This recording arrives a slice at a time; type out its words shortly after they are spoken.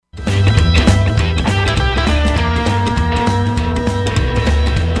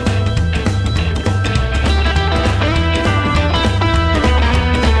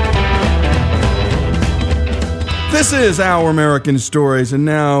This is Our American Stories, and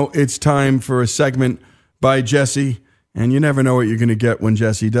now it's time for a segment by Jesse, and you never know what you're going to get when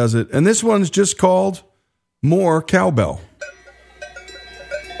Jesse does it. And this one's just called More Cowbell.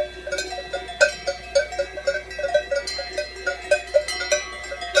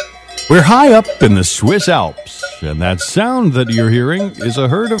 We're high up in the Swiss Alps, and that sound that you're hearing is a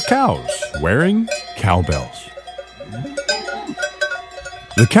herd of cows wearing cowbells.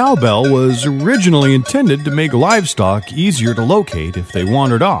 The cowbell was originally intended to make livestock easier to locate if they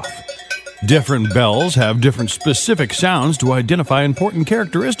wandered off. Different bells have different specific sounds to identify important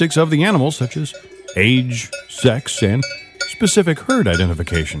characteristics of the animal, such as age, sex, and specific herd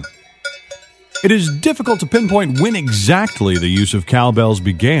identification. It is difficult to pinpoint when exactly the use of cowbells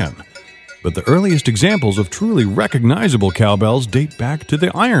began, but the earliest examples of truly recognizable cowbells date back to the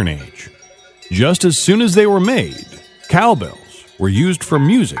Iron Age. Just as soon as they were made, cowbells were used for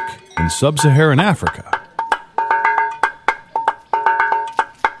music in sub-Saharan Africa.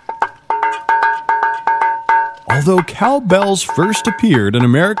 Although cowbells first appeared in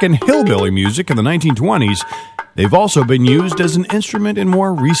American hillbilly music in the 1920s, they've also been used as an instrument in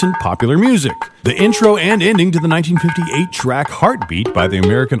more recent popular music. The intro and ending to the 1958 track Heartbeat by the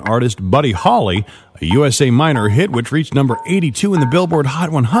American artist Buddy Holly, a USA Minor hit which reached number 82 in the Billboard Hot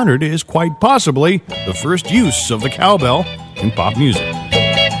 100, is quite possibly the first use of the cowbell in pop music.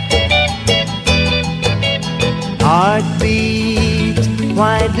 Heartbeat,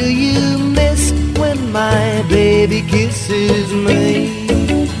 why do you miss when my baby kisses me?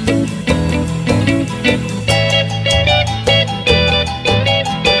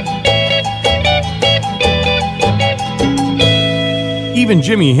 Even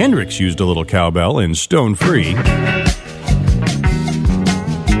Jimi Hendrix used a little cowbell in Stone Free.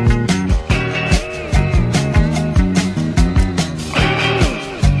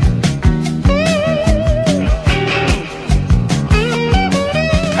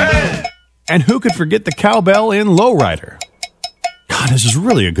 And who could forget the cowbell in Lowrider? God, this is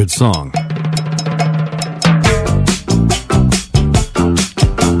really a good song.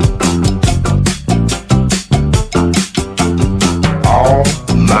 All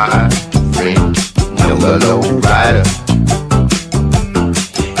my friends know the Lowrider.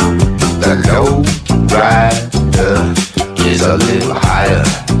 The Lowrider is a little higher.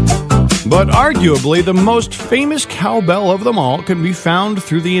 But arguably, the most famous cowbell of them all can be found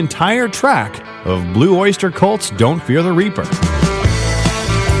through the entire track of Blue Oyster Cult's Don't Fear the Reaper.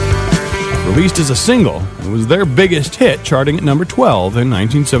 Released as a single, it was their biggest hit, charting at number 12 in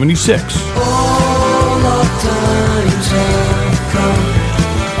 1976. All our times have come.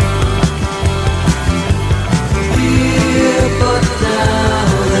 Here, but now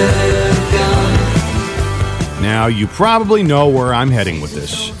they're gone. Now, you probably know where I'm heading with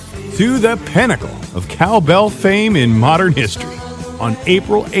this. To the pinnacle of cowbell fame in modern history. On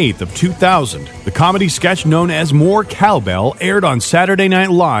April 8th of 2000, the comedy sketch known as More Cowbell aired on Saturday Night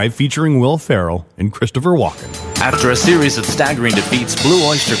Live featuring Will Ferrell and Christopher Walken. After a series of staggering defeats, Blue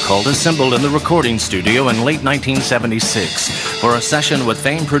Oyster Cult assembled in the recording studio in late 1976 for a session with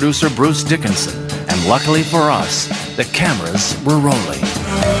famed producer Bruce Dickinson. And luckily for us, the cameras were rolling.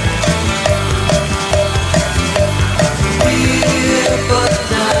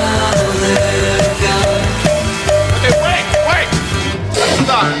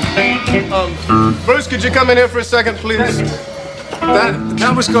 Bruce, could you come in here for a second, please?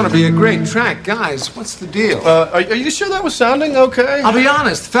 That was going to be a great track. Guys, what's the deal? Are you sure that was sounding okay? I'll be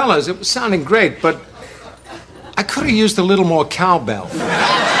honest, fellas, it was sounding great, but I could have used a little more cowbell.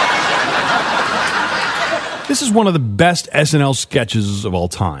 This is one of the best SNL sketches of all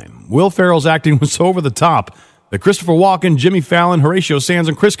time. Will Ferrell's acting was so over the top that Christopher Walken, Jimmy Fallon, Horatio Sands,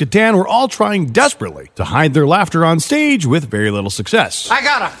 and Chris Kattan were all trying desperately to hide their laughter on stage with very little success. I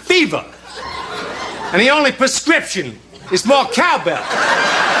got a fever, and the only prescription is more cowbell.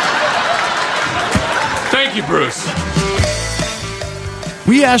 Thank you, Bruce.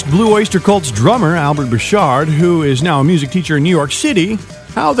 We asked Blue Oyster Cult's drummer, Albert Bouchard, who is now a music teacher in New York City,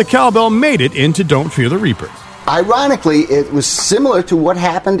 how the cowbell made it into Don't Fear the Reaper. Ironically, it was similar to what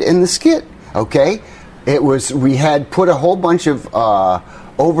happened in the skit, okay? It was, we had put a whole bunch of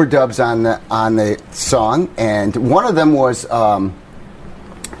overdubs on the song, and one of them was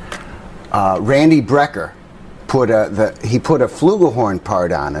Randy Brecker put a flugelhorn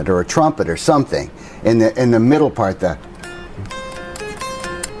part on it, or a trumpet or something in the middle part, that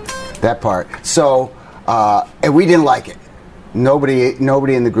part. So and we didn't like it. Nobody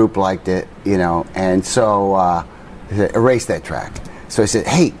in the group liked it, you know, and so erase that track. So I said,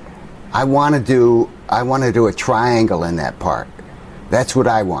 hey, I want to do a triangle in that part. That's what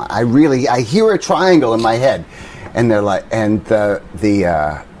I want. I hear a triangle in my head. And they're like, and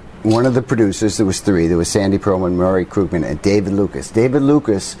the one of the producers, there was three. There was Sandy Pearlman, Murray Krugman, and David Lucas. David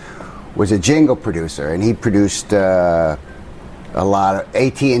Lucas was a jingle producer, and he produced a lot of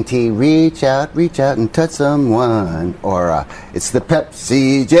AT&T, reach out and touch someone, or it's the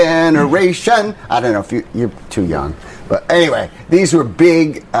Pepsi generation. I don't know if you're too young. But anyway, these were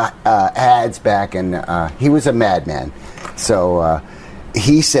big ads back, and he was a madman. So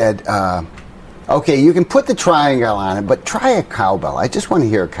he said, okay, you can put the triangle on it, but try a cowbell. I just want to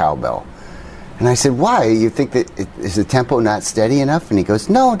hear a cowbell. And I said, why? You think that is the tempo not steady enough? And he goes,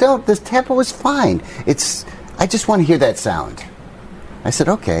 no, don't. The tempo is fine. I just want to hear that sound. I said,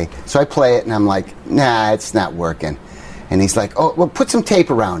 okay. So I play it, and I'm like, nah, it's not working. And he's like, oh, well, put some tape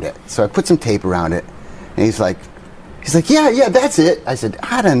around it. So I put some tape around it, and he's like, yeah, that's it. I said,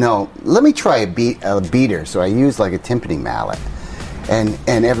 I don't know. Let me try a beater. So I used like a timpani mallet. And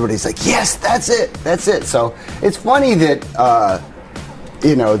everybody's like, yes, that's it. So it's funny that,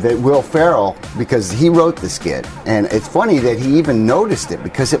 that Will Ferrell, because he wrote the skit, and it's funny that he even noticed it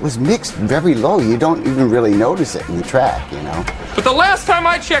because it was mixed very low. You don't even really notice it in the track, But the last time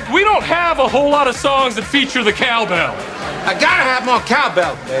I checked, we don't have a whole lot of songs that feature the cowbell. I gotta have more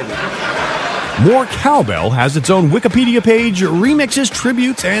cowbell, baby. More Cowbell has its own Wikipedia page, remixes,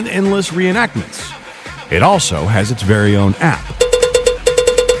 tributes, and endless reenactments. It also has its very own app.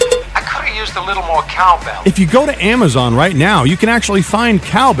 A little more cowbell. If you go to Amazon right now, you can actually find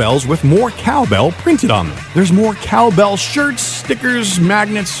cowbells with more cowbell printed on them. There's more cowbell shirts, stickers,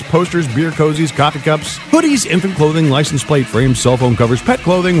 magnets, posters, beer cozies, coffee cups, hoodies, infant clothing, license plate frames, cell phone covers, pet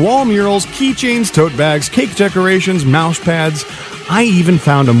clothing, wall murals, keychains, tote bags, cake decorations, mouse pads. I even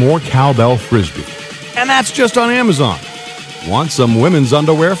found a more cowbell frisbee. And that's just on Amazon. Want some women's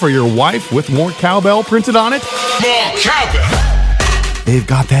underwear for your wife with more cowbell printed on it? More cowbell! They've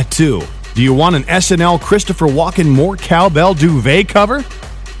got that too. Do you want an SNL Christopher Walken More Cowbell duvet cover?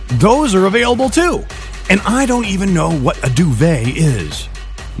 Those are available too. And I don't even know what a duvet is.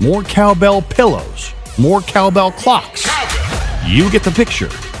 More cowbell pillows. More cowbell clocks. You get the picture.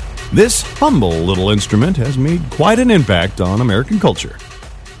 This humble little instrument has made quite an impact on American culture.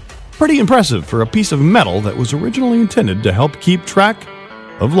 Pretty impressive for a piece of metal that was originally intended to help keep track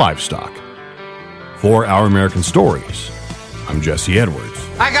of livestock. For Our American Stories, I'm Jesse Edwards.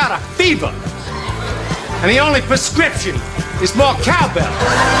 I got a fever, and the only prescription is more cowbell.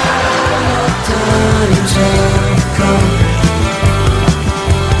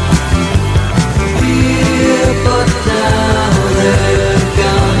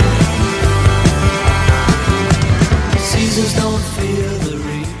 Seasons don't feel the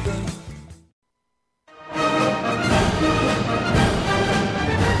reaper.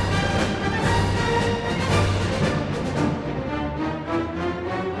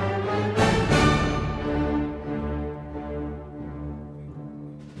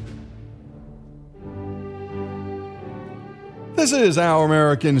 This is Our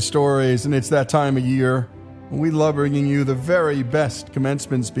American Stories, and it's that time of year. We love bringing you the very best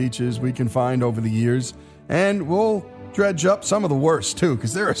commencement speeches we can find over the years, and we'll dredge up some of the worst, too,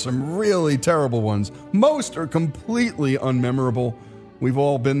 because there are some really terrible ones. Most are completely unmemorable. We've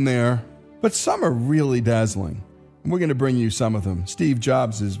all been there, but some are really dazzling, and we're going to bring you some of them. Steve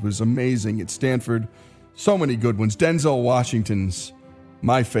Jobs' was amazing at Stanford. So many good ones. Denzel Washington's,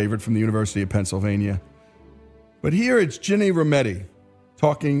 my favorite, from the University of Pennsylvania. But here it's Ginny Rometty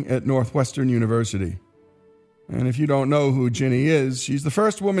talking at Northwestern University. And if you don't know who Ginny is, she's the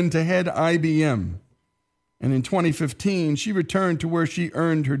first woman to head IBM. And in 2015, she returned to where she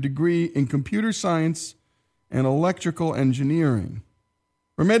earned her degree in computer science and electrical engineering.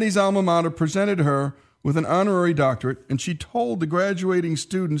 Rometty's alma mater presented her with an honorary doctorate, and she told the graduating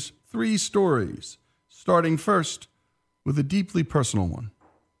students 3 stories, starting first with a deeply personal one.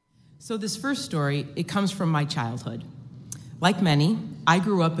 So this first story, it comes from my childhood. Like many, I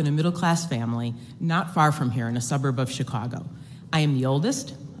grew up in a middle-class family not far from here in a suburb of Chicago. I am the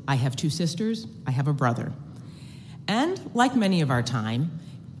oldest. I have 2 sisters. I have a brother. And like many of our time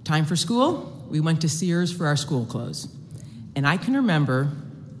for school, we went to Sears for our school clothes. And I can remember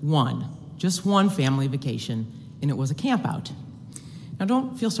just one family vacation, and it was a camp out. Now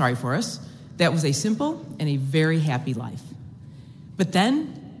don't feel sorry for us. That was a simple and a very happy life. But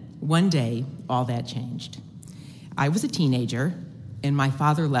then, one day, all that changed. I was a teenager, and my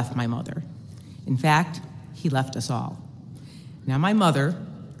father left my mother. In fact, he left us all. Now, my mother,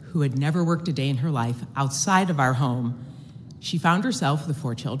 who had never worked a day in her life outside of our home, she found herself with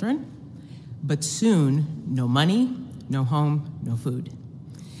 4 children, but soon, no money, no home, no food.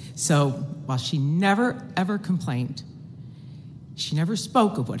 So, while she never, ever complained, she never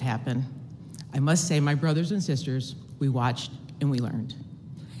spoke of what happened, I must say, my brothers and sisters, we watched and we learned.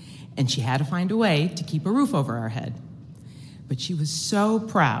 And she had to find a way to keep a roof over our head. But she was so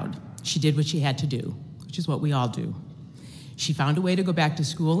proud she did what she had to do, which is what we all do. She found a way to go back to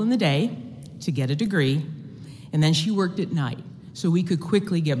school in the day to get a degree, and then she worked at night so we could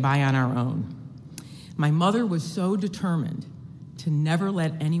quickly get by on our own. My mother was so determined to never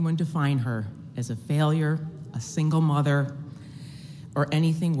let anyone define her as a failure, a single mother, or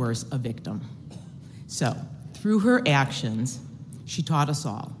anything worse, a victim. So, through her actions, she taught us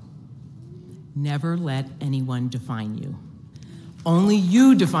all, never let anyone define you. Only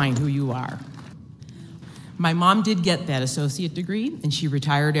you define who you are. My mom did get that associate degree, and she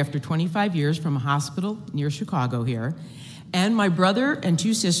retired after 25 years from a hospital near Chicago here. And my brother and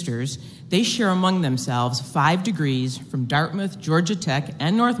two sisters, they share among themselves 5 degrees from Dartmouth, Georgia Tech,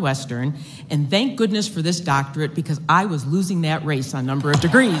 and Northwestern. And thank goodness for this doctorate, because I was losing that race on number of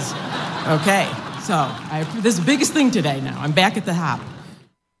degrees. Okay, so this is the biggest thing today now. I'm back at the top.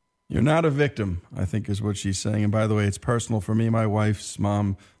 You're not a victim, I think is what she's saying. And by the way, it's personal for me. My wife's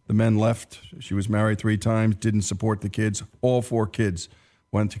mom, the men left. She was married 3 times, didn't support the kids. All 4 kids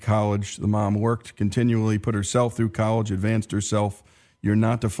went to college. The mom worked continually, put herself through college, advanced herself. You're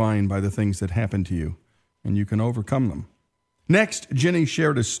not defined by the things that happen to you, and you can overcome them. Next, Ginny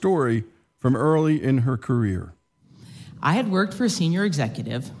shared a story from early in her career. I had worked for a senior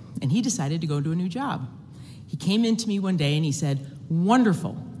executive, and he decided to go to a new job. He came in to me one day and he said,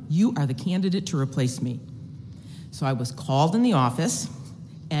 "Wonderful, you are the candidate to replace me." So I was called in the office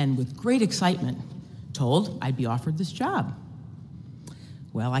and with great excitement told I'd be offered this job.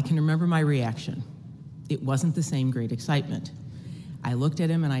 Well, I can remember my reaction. It wasn't the same great excitement. I looked at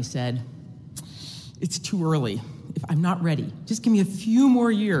him and I said, "It's too early. If I'm not ready, just give me a few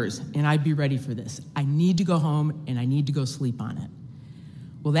more years and I'd be ready for this. I need to go home and I need to go sleep on it."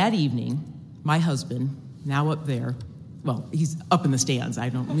 Well, that evening, my husband, now up there, well, he's up in the stands. I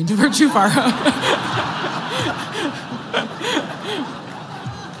don't mean to go too far up.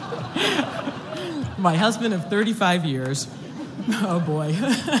 My husband of 35 years, oh boy.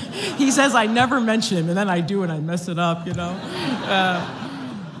 He says I never mention him, and then I do and I mess it up, you know.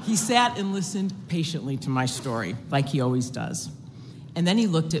 He sat and listened patiently to my story, like he always does. And then he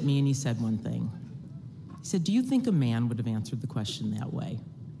looked at me and he said one thing. He said, "Do you think a man would have answered the question that way?"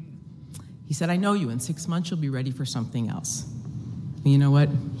 He said, "I know you. In 6 months, you'll be ready for something else." And you know what?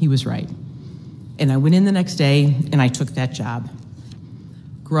 He was right. And I went in the next day and I took that job.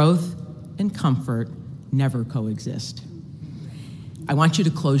 Growth and comfort never coexist. I want you to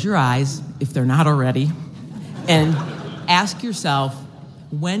close your eyes, if they're not already, and ask yourself,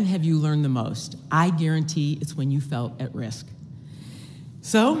 when have you learned the most? I guarantee it's when you felt at risk.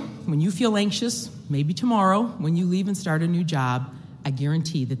 So, when you feel anxious, maybe tomorrow, when you leave and start a new job, I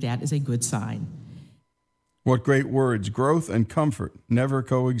guarantee that that is a good sign. What great words. Growth and comfort never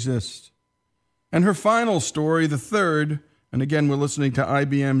coexist. And her final story, the third, and again, we're listening to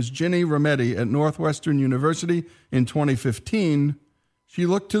IBM's Ginny Rometty at Northwestern University in 2015. She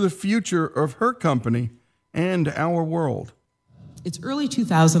looked to the future of her company and our world. It's early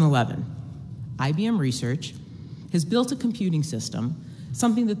 2011. IBM Research has built a computing system,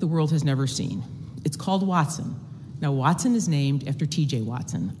 something that the world has never seen. It's called Watson. Now, Watson is named after T.J.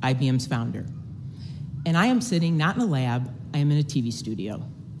 Watson, IBM's founder. And I am sitting not in a lab, I am in a TV studio.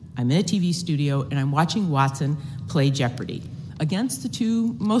 I'm in a TV studio and I'm watching Watson play Jeopardy against the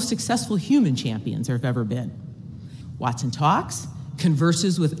 2 most successful human champions there have ever been. Watson talks,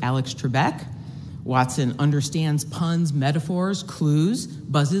 converses with Alex Trebek. Watson understands puns, metaphors, clues,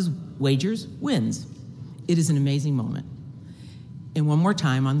 buzzes, wagers, wins. It is an amazing moment. And one more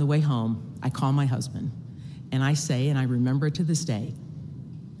time on the way home, I call my husband and I say, and I remember it to this day,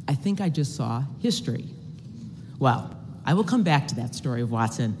 I think I just saw history. Well, I will come back to that story of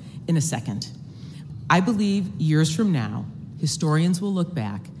Watson in a second. I believe years from now, historians will look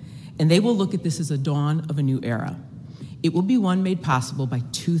back and they will look at this as a dawn of a new era. It will be one made possible by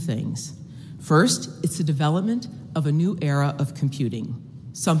 2 things. First, it's the development of a new era of computing,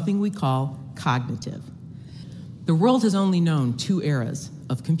 something we call cognitive. The world has only known 2 eras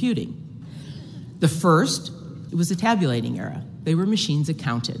of computing. The first, it was the tabulating era. They were machines that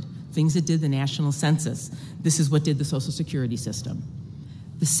counted, things that did the national census. This is what did the Social Security system.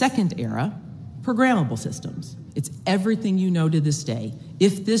 The second era, programmable systems. It's everything you know to this day.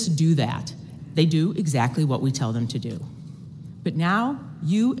 If this, do that. They do exactly what we tell them to do. But now,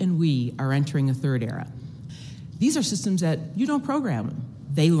 you and we are entering a third era. These are systems that you don't program them.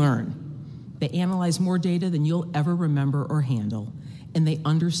 They learn. They analyze more data than you'll ever remember or handle, and they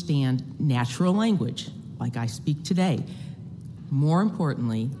understand natural language, like I speak today. More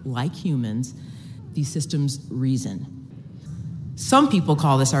importantly, like humans, these systems reason. Some people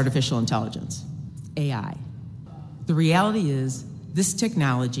call this artificial intelligence, AI. The reality is, this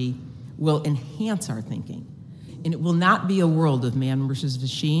technology will enhance our thinking, and it will not be a world of man versus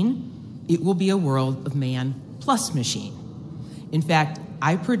machine. It will be a world of man plus machine. In fact,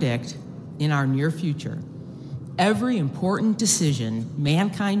 I predict in our near future, every important decision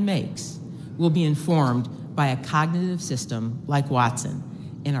mankind makes will be informed by a cognitive system like Watson,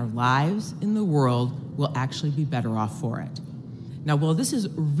 and our lives in the world will actually be better off for it. Now, while this is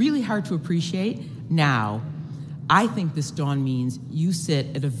really hard to appreciate now, I think this dawn means you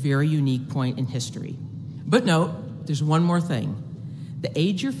sit at a very unique point in history. But note, there's one more thing. The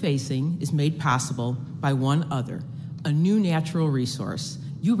age you're facing is made possible by one other, a new natural resource.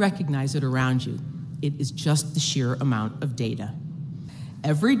 You recognize it around you. It is just the sheer amount of data.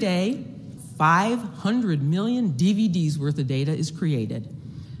 Every day, 500 million DVDs worth of data is created.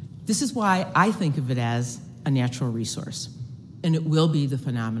 This is why I think of it as a natural resource, and it will be the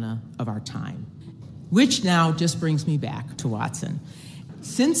phenomena of our time. Which now just brings me back to Watson.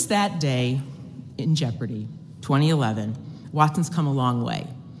 Since that day in Jeopardy, 2011, Watson's come a long way.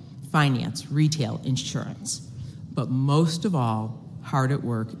 Finance, retail, insurance, but most of all, hard at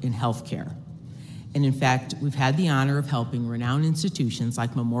work in healthcare. And in fact, we've had the honor of helping renowned institutions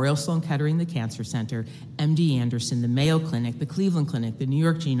like Memorial Sloan Kettering, the Cancer Center, MD Anderson, the Mayo Clinic, the Cleveland Clinic, the New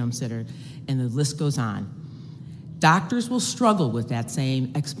York Genome Center, and the list goes on. Doctors will struggle with that same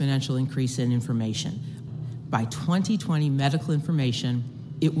exponential increase in information. By 2020, medical information,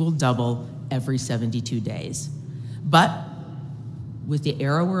 it will double every 72 days. But with the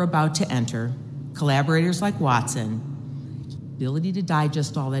era we're about to enter, collaborators like Watson, ability to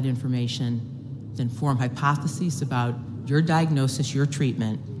digest all that information, then form hypotheses about your diagnosis, your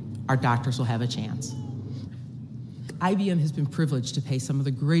treatment, our doctors will have a chance. IBM has been privileged to play some of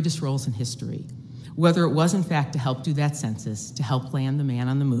the greatest roles in history, whether it was in fact to help do that census, to help land the man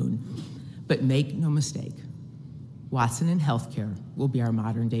on the moon. But make no mistake, Watson in healthcare will be our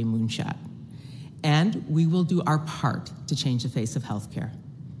modern day moonshot. And we will do our part to change the face of healthcare.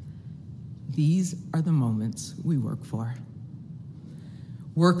 These are the moments we work for.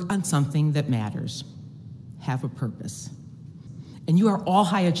 Work on something that matters. Have a purpose. And you are all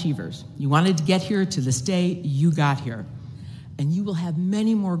high achievers. You wanted to get here to this day, you got here. And you will have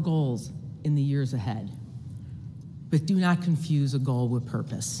many more goals in the years ahead. But do not confuse a goal with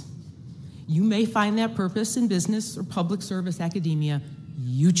purpose. You may find that purpose in business or public service, academia.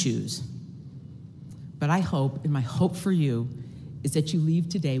 You choose. But I hope, and my hope for you, is that you leave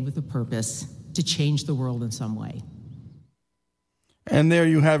today with a purpose to change the world in some way. And there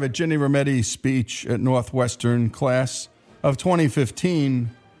you have it, Ginny Rometty's speech at Northwestern, class of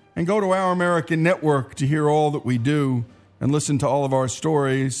 2015. And go to Our American Network to hear all that we do and listen to all of our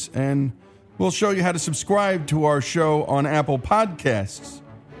stories. And we'll show you how to subscribe to our show on Apple Podcasts.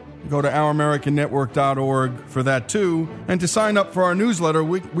 Go to OurAmericanNetwork.org for that too. And to sign up for our newsletter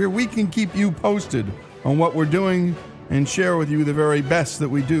where we can keep you posted on what we're doing and share with you the very best that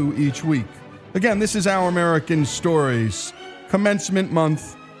we do each week. Again, this is Our American Stories. Commencement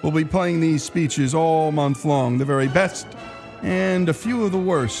month, we'll be playing these speeches all month long, the very best and a few of the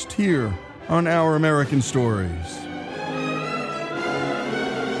worst here on Our American Stories.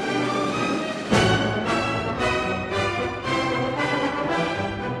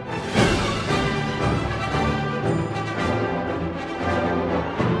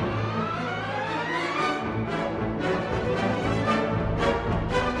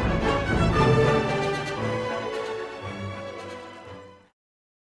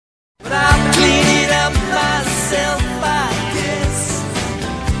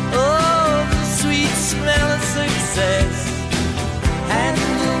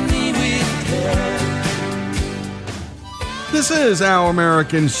 This is Our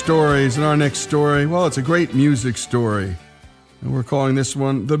American Stories, and our next story, well, it's a great music story. And we're calling this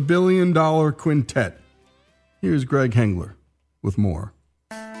one The $1 Billion Quintet. Here's Greg Hengler with more.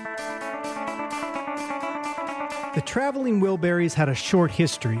 The Traveling Wilburys had a short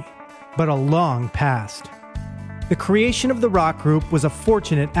history, but a long past. The creation of the rock group was a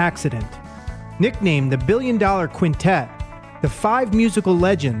fortunate accident. Nicknamed the $1 Billion Quintet, the 5 musical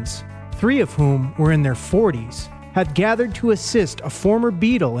legends, 3 of whom were in their 40s, had gathered to assist a former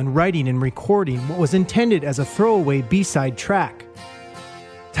Beatle in writing and recording what was intended as a throwaway B-side track.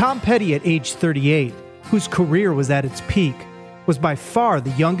 Tom Petty, at age 38, whose career was at its peak, was by far the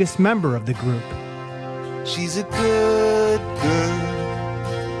youngest member of the group. She's a good girl,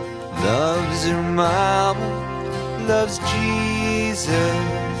 loves her mama, loves Jesus,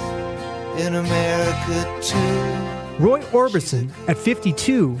 in America too. Roy Orbison, at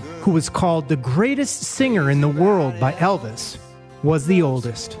 52, who was called the greatest singer in the world by Elvis, was the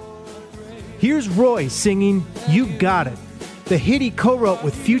oldest. Here's Roy singing You Got It, the hit he co-wrote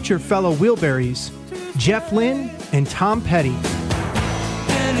with future fellow Wilburys, Jeff Lynne and Tom Petty.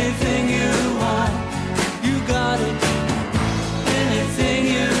 Anything you want, you got it. Anything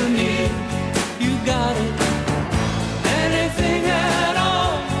you need, you got it. Anything at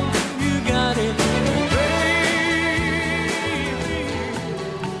all, you got it.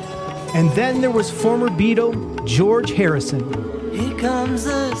 And then there was former Beatle George Harrison. Here comes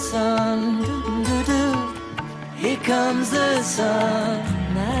the sun, doo-doo-doo. Here comes the sun.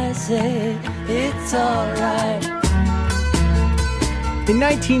 I say it's alright. In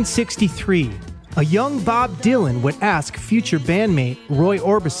 1963, a young Bob Dylan would ask future bandmate Roy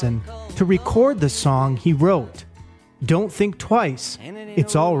Orbison to record the song he wrote, Don't Think Twice,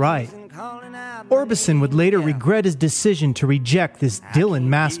 It's All Right. Orbison would later regret his decision to reject this Dylan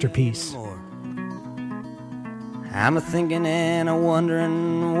masterpiece. I'm a-thinking and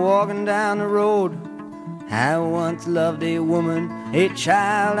a-wondering, walking down the road. I once loved a woman, a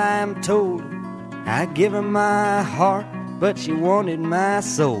child I am told. I give her my heart, but she wanted my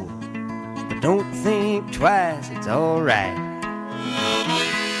soul. But don't think twice, it's all right.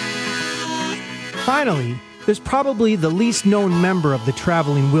 Finally, there's probably the least known member of the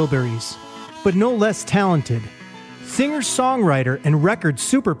Traveling Wilburys, but no less talented. Singer-songwriter and record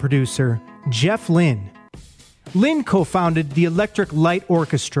super producer Jeff Lynne. Lynne co-founded the Electric Light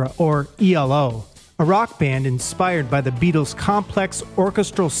Orchestra, or ELO, a rock band inspired by the Beatles' complex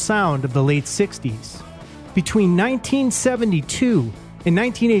orchestral sound of the late 60s. Between 1972 and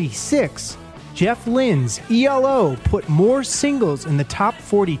 1986, Jeff Lynne's ELO put more singles in the top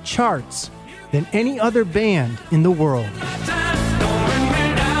 40 charts than any other band in the world.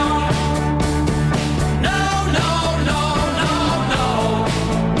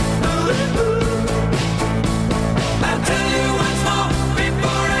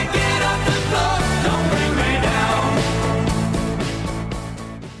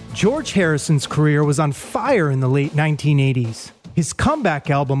 George Harrison's career was on fire in the late 1980s. His comeback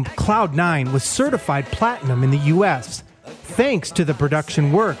album, Cloud 9, was certified platinum in the U.S., thanks to the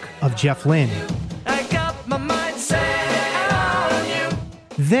production work of Jeff Lynne. I got my mind set on you.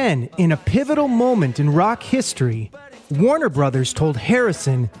 Then, in a pivotal moment in rock history, Warner Brothers told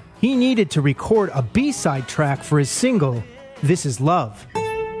Harrison he needed to record a B-side track for his single, This Is Love.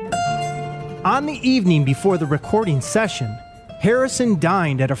 On the evening before the recording session, Harrison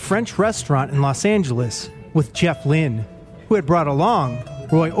dined at a French restaurant in Los Angeles with Jeff Lynne, who had brought along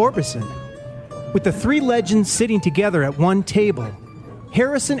Roy Orbison. With the three legends sitting together at one table,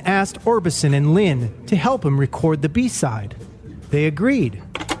 Harrison asked Orbison and Lynne to help him record the B-side. They agreed.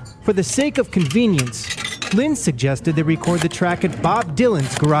 For the sake of convenience, Lynne suggested they record the track at Bob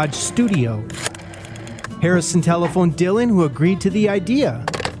Dylan's garage studio. Harrison telephoned Dylan, who agreed to the idea.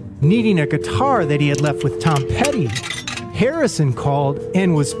 Needing a guitar that he had left with Tom Petty, Harrison called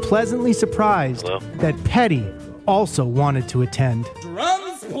and was pleasantly surprised that Petty also wanted to attend.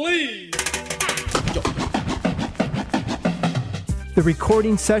 Drums, please. The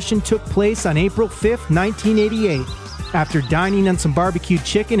recording session took place on April 5th, 1988. After dining on some barbecued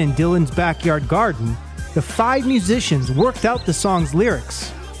chicken in Dylan's backyard garden, the five musicians worked out the song's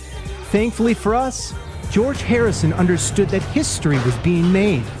lyrics. Thankfully for us, George Harrison understood that history was being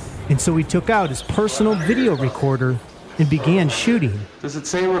made, and so he took out his personal video recorder and began shooting. Does it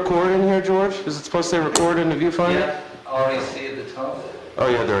say record in here, George? Is it supposed to say record in the viewfinder? Yeah, REC at the top. Oh,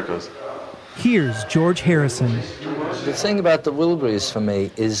 yeah, there it goes. Here's George Harrison. The thing about the Wilburys for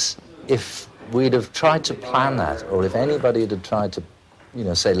me is if we'd have tried to plan that, or if anybody had tried to,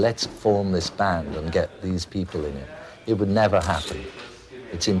 say, let's form this band and get these people in it would never happen.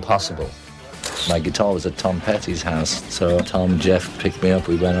 It's impossible. My guitar was at Tom Petty's house, so Tom and Jeff picked me up.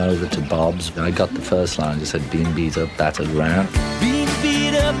 We went over to Bob's. I got the first line, just said, being beat up, battered around. Being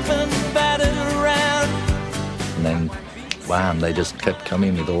beat up and battered around. And then, wham, they just kept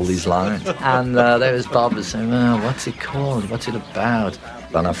coming with all these lines. And there was Bob was saying, what's it called? What's it about?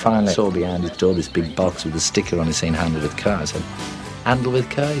 And I finally saw behind his door this big box with a sticker on it saying Handle with Care. I said, Handle with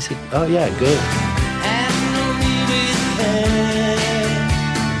Care? He said, oh, yeah, good.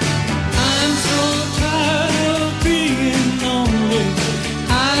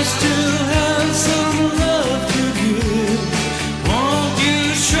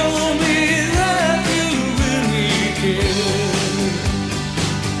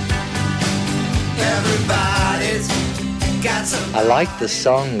 Got some I liked the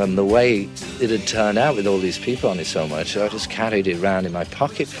song and the way it had turned out with all these people on it so much. I just carried it around in my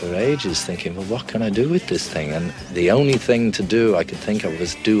pocket for ages thinking, well, what can I do with this thing? And the only thing to do I could think of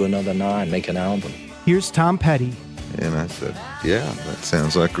was do another 9, make an album. Here's Tom Petty. And I said, yeah, that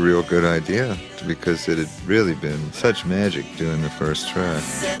sounds like a real good idea, because it had really been such magic doing the first track.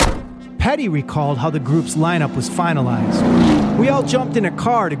 Petty recalled how the group's lineup was finalized. We all jumped in a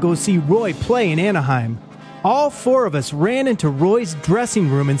car to go see Roy play in Anaheim. All 4 of us ran into Roy's dressing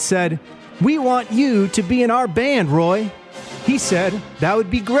room and said, "We want you to be in our band, Roy." He said, "That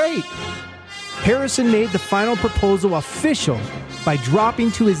would be great." Harrison made the final proposal official by dropping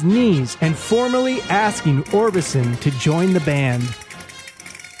to his knees and formally asking Orbison to join the band.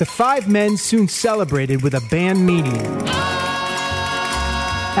 The 5 men soon celebrated with a band meeting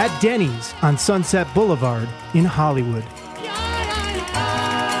at Denny's on Sunset Boulevard in Hollywood.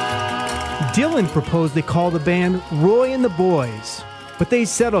 Dylan proposed they call the band Roy and the Boys, but they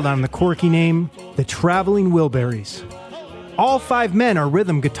settled on the quirky name, the Traveling Wilburys. All 5 men are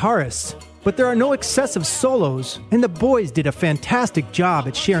rhythm guitarists, but there are no excessive solos, and the boys did a fantastic job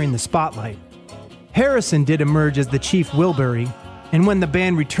at sharing the spotlight. Harrison did emerge as the chief Wilbury, and when the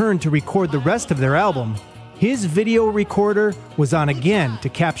band returned to record the rest of their album, his video recorder was on again to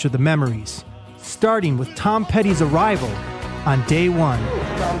capture the memories, starting with Tom Petty's arrival on day 1.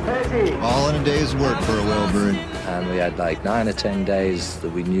 All in a day's work for a Wilbury. And we had like 9 or 10 days that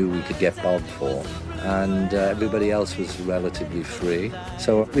we knew we could get Bob for. And everybody else was relatively free.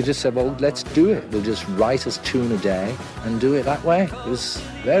 So we just said, well, let's do it. We'll just write us tune a day and do it that way. It was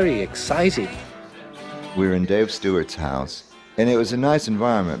very exciting. We were in Dave Stewart's house, and it was a nice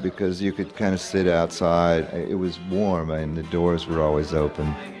environment because you could kind of sit outside. It was warm, and the doors were always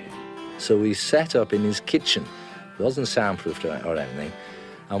open. So we set up in his kitchen. It wasn't soundproofed or anything.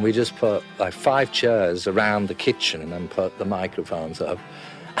 And we just put like 5 chairs around the kitchen and then put the microphones up.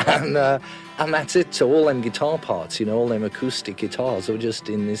 And that's it. So all them guitar parts, you know, all them acoustic guitars were just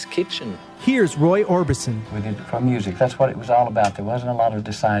in this kitchen. Here's Roy Orbison. We did it for music. That's what it was all about. There wasn't a lot of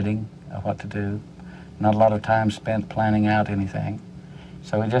deciding what to do. Not a lot of time spent planning out anything.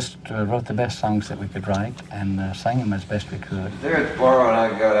 So we just wrote the best songs that we could write and sang them as best we could. There at the bar when I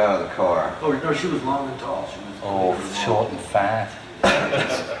got out of the car. Oh, no, she was long and tall. She was short and fat.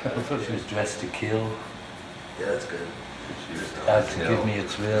 She was dressed to kill. Yeah, that's good. To give me a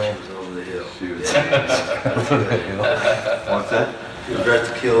thrill. She was over the hill. She was over the hill. What's that? She was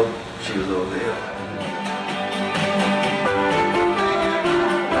dressed to kill. She was over the hill.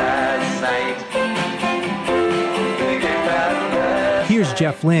 Here's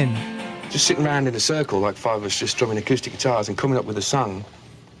Jeff Lynne. Just sitting around in a circle, like 5 of us just strumming acoustic guitars and coming up with a song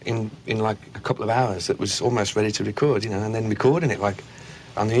in like a couple of hours that was almost ready to record, you know, and then recording it like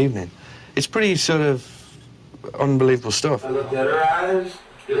on the evening. It's pretty sort of unbelievable stuff. I looked at her eyes.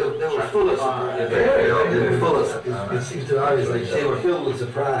 They were full of surprise. They were full of surprise. It seems to always like they were filled with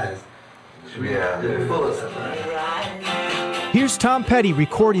surprise. Yeah, they were full of surprise. Here's Tom Petty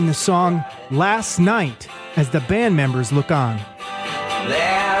recording the song Last Night as the band members look on.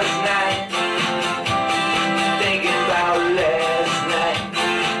 Last night, thinking about last night.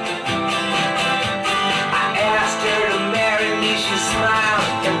 I asked her to marry me, she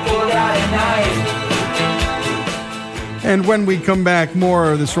smiled and pulled out a knife. And when we come back,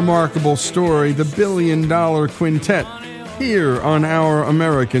 more of this remarkable story, the $1 Billion Quintet, here on Our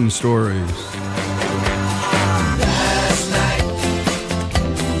American Stories.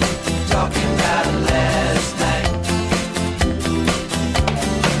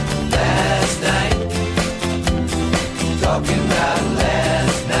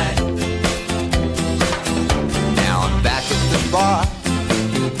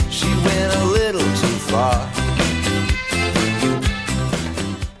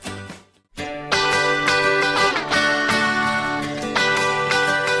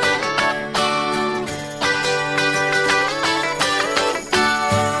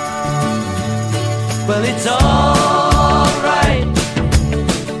 Well, it's all right,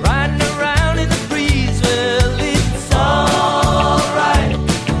 riding around in the breeze. Well, it's all right,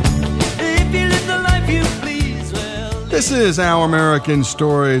 if you live the life you please. Well, This is Our American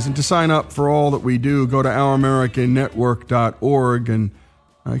Stories, and to sign up for all that we do, go to ouramericannetwork.org and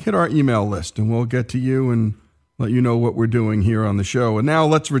hit our email list, and we'll get to you and let you know what we're doing here on the show. And now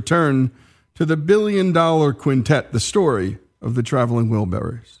let's return to the $1 Billion Quintet, the story of the Traveling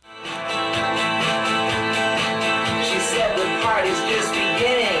Wilburys.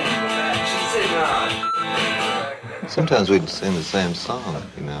 Sometimes we'd sing the same song,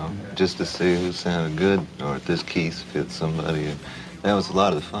 you know, just to see who sounded good or if this key fits somebody. That was a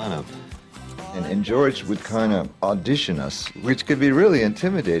lot of the fun of it. And George would kind of audition us, which could be really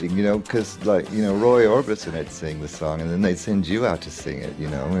intimidating, you know, because, like, you know, Roy Orbison had sing the song, and then they'd send you out to sing it, you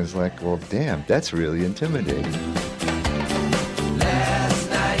know. And it's like, well, damn, that's really intimidating.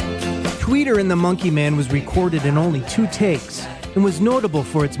 Tweeter and the Monkey Man was recorded in only 2 takes and was notable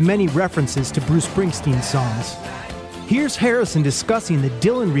for its many references to Bruce Springsteen songs. Here's Harrison discussing the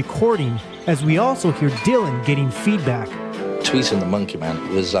Dylan recording, as we also hear Dylan getting feedback. Tweeter and the Monkey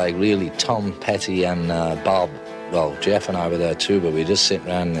Man was like really Tom Petty and Bob. Well, Jeff and I were there too, but we just sitting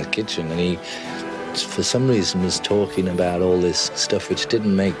around in the kitchen, and he, for some reason, was talking about all this stuff which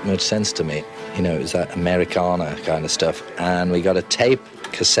didn't make much sense to me. You know, it was that Americana kind of stuff. And we got a tape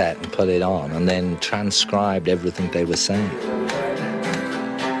cassette and put it on, and then transcribed everything they were saying.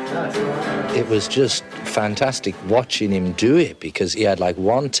 It was just fantastic watching him do it, because he had like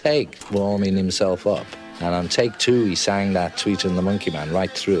 1 take warming himself up, and on take 2 he sang that Tweeter and the Monkey Man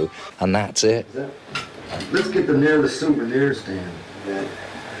right through, and that's it. Let's get them near the souvenir stand. An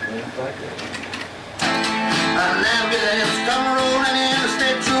ambulance come rolling in, the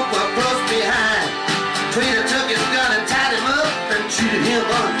state trooper close behind. Tweeter took his gun and tied him up and treated him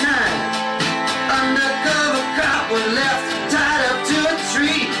unkind. Undercover cop was left tied up to a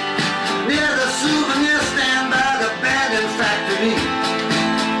tree near the souvenir stand by the abandoned factory.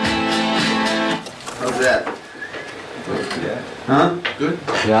 How's that? Yeah. Huh? Good?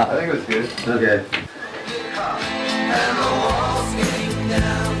 Yeah. I think it was good. Okay. And the walls came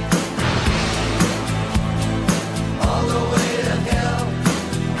down all the way to hell.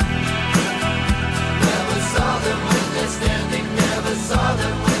 Never saw them when they're standing, never saw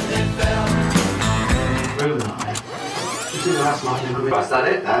them when they fell. Really not, man. You see the last line in the movie? Was that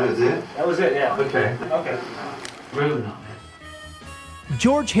it? That was it? That was it, yeah. Okay. Really not, man.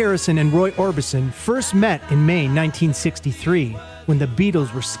 George Harrison and Roy Orbison first met in May 1963 when the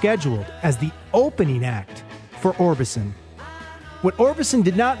Beatles were scheduled as the opening act for Orbison. What Orbison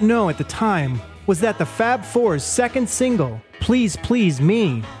did not know at the time was that the Fab Four's second single, Please Please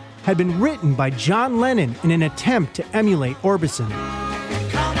Me, had been written by John Lennon in an attempt to emulate Orbison.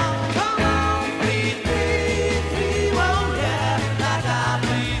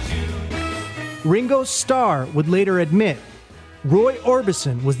 Ringo Starr would later admit Roy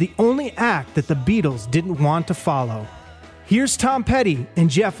Orbison was the only act that the Beatles didn't want to follow. Here's Tom Petty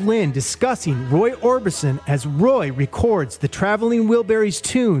and Jeff Lynne discussing Roy Orbison as Roy records the Traveling Wilburys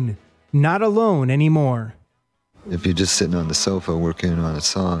tune, Not Alone Anymore. If you're just sitting on the sofa working on a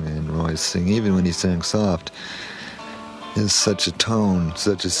song and Roy's singing, even when he sang soft, there's such a tone,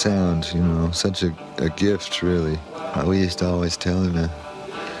 such a sound, you know, such a gift, really. We used to always tell him,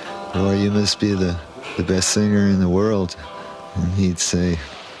 Roy, you must be the best singer in the world. And he'd say,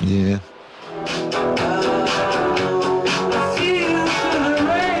 yeah.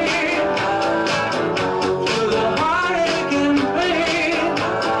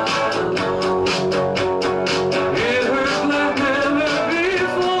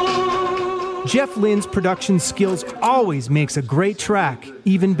 Jeff Lynne's production skills always makes a great track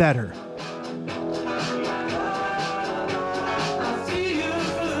even better.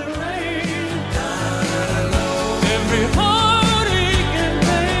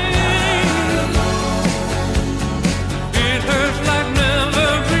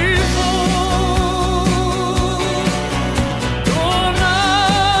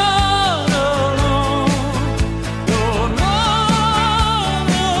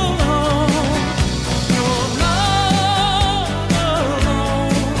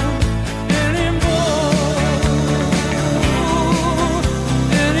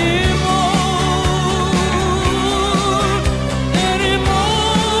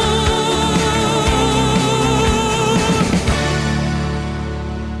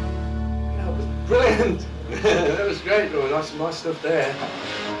 My stuff there.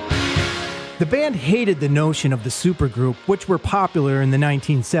 The band hated the notion of the supergroup, which were popular in the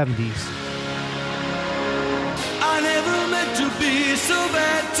 1970s. I never meant to be so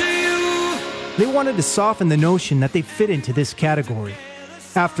bad to you. They wanted to soften the notion that they fit into this category.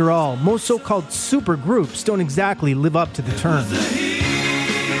 After all, most so-called supergroups don't exactly live up to the term.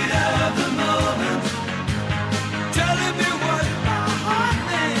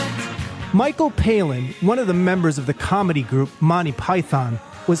 Michael Palin, one of the members of the comedy group Monty Python,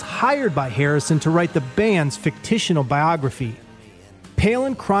 was hired by Harrison to write the band's fictional biography.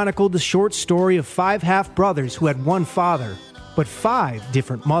 Palin chronicled the short story of 5 half-brothers who had one father, but 5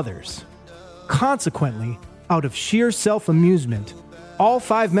 different mothers. Consequently, out of sheer self-amusement, all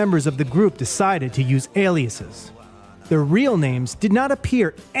 5 members of the group decided to use aliases. Their real names did not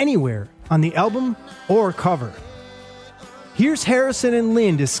appear anywhere on the album or cover. Here's Harrison and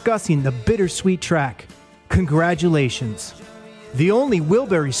Lynn discussing the bittersweet track, Congratulations, the only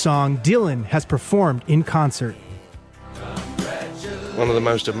Wilburys song Dylan has performed in concert. One of the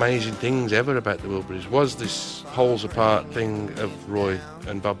most amazing things ever about the Wilburys was this poles apart thing of Roy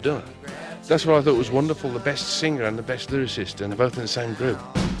and Bob Dylan. That's what I thought was wonderful, the best singer and the best lyricist, and they're both in the same group.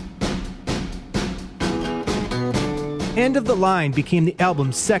 End of the Line became the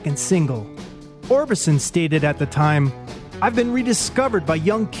album's second single. Orbison stated at the time, "I've been rediscovered by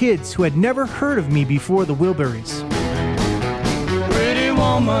young kids who had never heard of me before the Wilburys." Pretty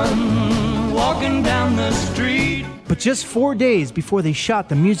woman walking down the street. But just 4 days before they shot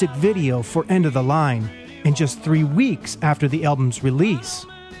the music video for End of the Line, and just 3 weeks after the album's release,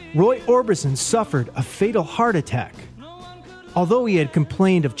 Roy Orbison suffered a fatal heart attack. Although he had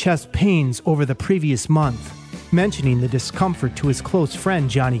complained of chest pains over the previous month, mentioning the discomfort to his close friend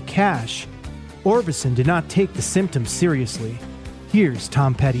Johnny Cash, Orbison did not take the symptoms seriously. Here's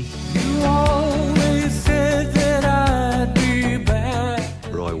Tom Petty. You always said that I'd be back.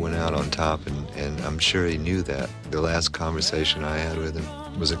 Roy went out on top, and I'm sure he knew that. The last conversation I had with him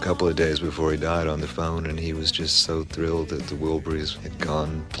was a couple of days before he died on the phone, and he was just so thrilled that the Wilburys had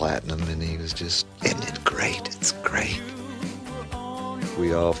gone platinum, and he was just, "Isn't it great? It's great."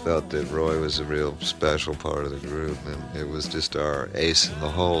 We all felt that Roy was a real special part of the group, and it was just our ace in the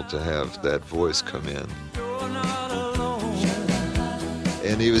hole to have that voice come in.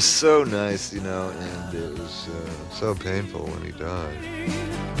 And he was so nice, and it was so painful when he died.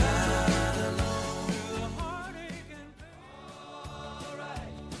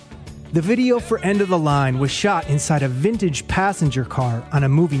 The video for End of the Line was shot inside a vintage passenger car on a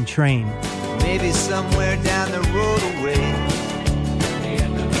moving train. Maybe somewhere down the road away. The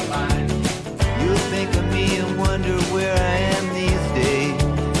end of the line. You'll think of me and wonder where I am these days.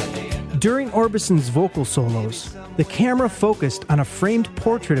 During Orbison's vocal solos, the camera focused on a framed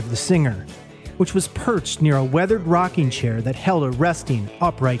portrait of the singer, which was perched near a weathered rocking chair that held a resting,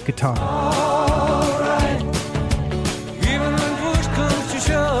 upright guitar. All right. Even when push comes to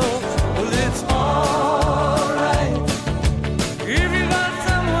shove, well, it's all right. If you got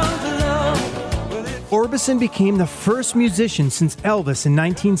someone to love, well, it's Orbison became the first musician since Elvis in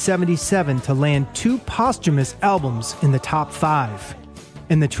 1977 to land 2 posthumous albums in the top 5.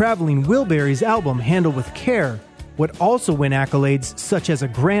 And the Traveling Wilburys album, Handled with Care, would also win accolades such as a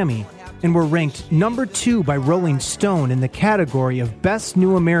Grammy, and were ranked number 2 by Rolling Stone in the category of Best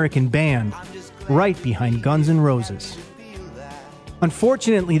New American Band, right behind Guns N' Roses.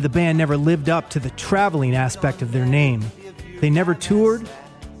 Unfortunately, the band never lived up to the traveling aspect of their name. They never toured,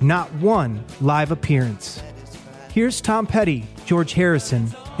 not one live appearance. Here's Tom Petty, George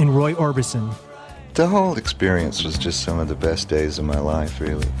Harrison, and Roy Orbison. The whole experience was just some of the best days of my life,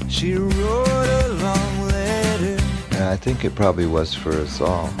 really. She wrote a long letter And I think it probably was for us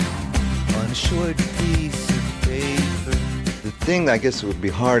all. on a short piece of paper. The thing I guess would be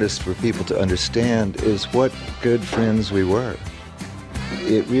hardest for people to understand is what good friends we were.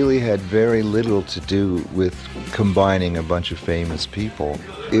 It really had very little to do with combining a bunch of famous people.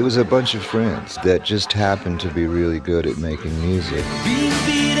 It was a bunch of friends that just happened to be really good at making music. Being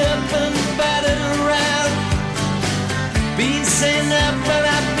beat up and battered around, being sent up but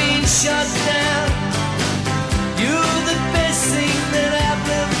I've been shut down. You're the best thing that I've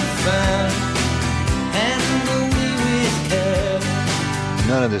ever found. Handle me with care.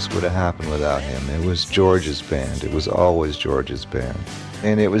 None of this would have happened without him. It was George's band. It was always George's band.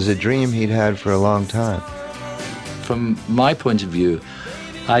 And it was a dream he'd had for a long time. From my point of view,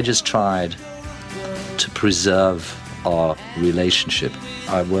 I just tried to preserve our relationship.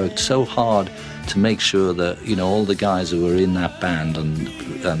 I worked so hard to make sure that, all the guys who were in that band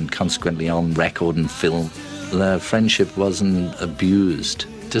and consequently on record and film, their friendship wasn't abused.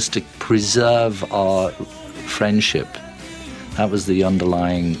 Just to preserve our friendship. That was the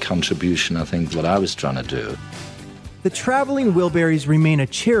underlying contribution, I think, what I was trying to do. The Traveling Wilburys remain a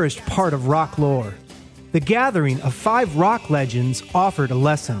cherished part of rock lore. The gathering of 5 rock legends offered a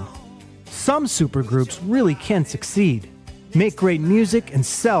lesson. Some supergroups really can succeed, make great music, and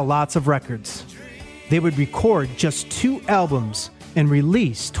sell lots of records. They would record just 2 albums and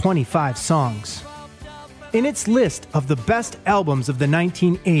release 25 songs. In its list of the best albums of the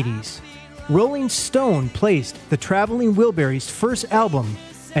 1980s, Rolling Stone placed the Traveling Wilburys' first album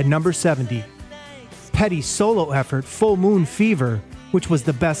at number 70. Petty's solo effort, Full Moon Fever, which was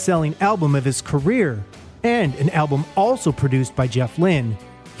the best-selling album of his career, and an album also produced by Jeff Lynne,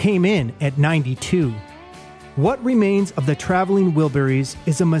 came in at 92. What remains of the Traveling Wilburys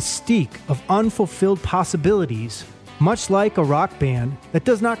is a mystique of unfulfilled possibilities, much like a rock band that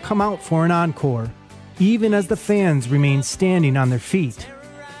does not come out for an encore. even as the fans remained standing on their feet,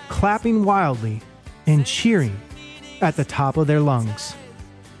 clapping wildly and cheering at the top of their lungs.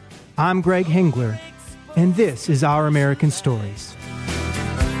 I'm Greg Hengler, and this is Our American Stories.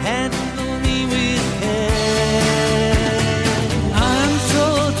 Handle me with care. I'm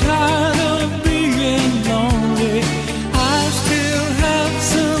so tired of being lonely. I still have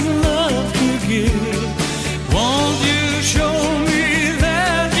some love to give. Won't you show me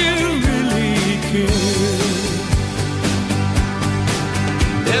that you really care?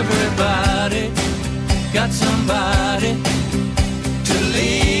 Everybody got somebody to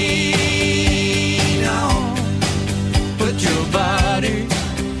lean on. Put your body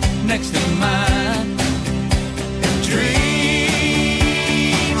next to mine and dream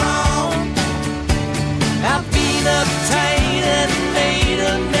on. I've been uptight and made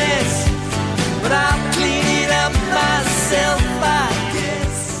a mess, but I'll clean it up myself, I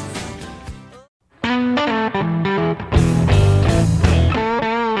guess.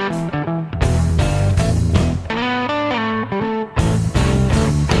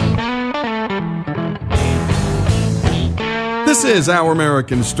 This is Our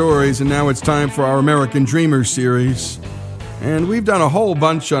American Stories, and now it's time for our American Dreamers series. And we've done a whole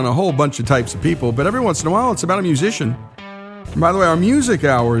bunch on a whole bunch of types of people, but every once in a while it's about a musician. And by the way, our music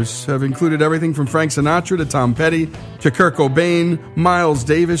hours have included everything from Frank Sinatra to Tom Petty to Kurt Cobain, Miles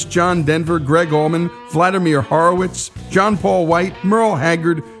Davis, John Denver, Greg Allman, Vladimir Horowitz, John Paul White, Merle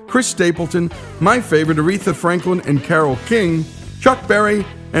Haggard, Chris Stapleton, my favorite Aretha Franklin and Carole King, Chuck Berry,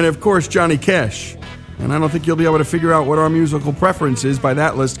 and of course Johnny Cash. And I don't think you'll be able to figure out what our musical preference is by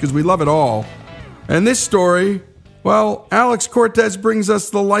that list because we love it all. And this story, well, Alex Cortez brings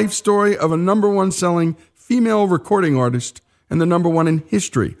us the life story of a #1 selling female recording artist and the #1 in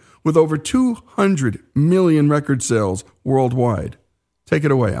history with over 200 million record sales worldwide. Take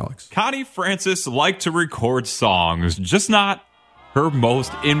it away, Alex. Connie Francis liked to record songs, just not her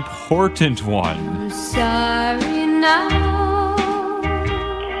most important one. Sorry now.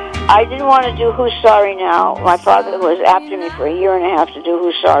 I didn't want to do Who's Sorry Now. My father was after me for a year and a half to do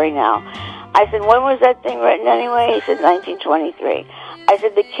Who's Sorry Now. I said, when was that thing written anyway? He said, 1923. I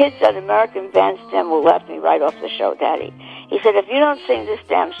said, the kids at American Bandstand will laugh me right off the show, Daddy. He said, if you don't sing this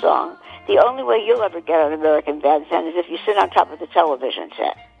damn song, the only way you'll ever get on American Bandstand is if you sit on top of the television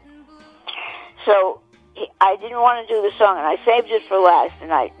set. So I didn't want to do the song, and I saved it for last,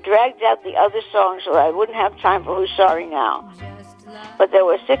 and I dragged out the other songs so I wouldn't have time for Who's Sorry Now. But there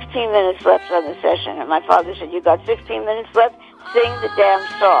were 16 minutes left on the session, and my father said, you got 16 minutes left? Sing the damn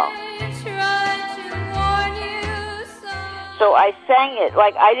song. So I sang it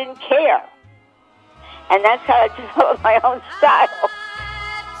like I didn't care. And that's how I developed my own style.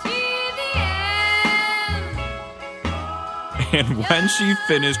 And when she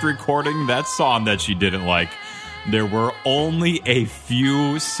finished recording that song that she didn't like, there were only a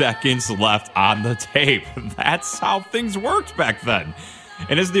few seconds left on the tape. That's how things worked back then.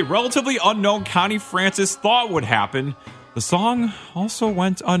 And as the relatively unknown Connie Francis thought would happen, the song also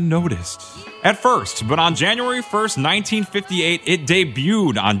went unnoticed. At first, but on January 1st, 1958, it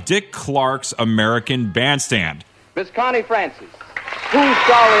debuted on Dick Clark's American Bandstand. Miss Connie Francis, Who's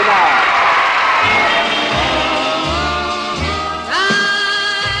Sorry Now?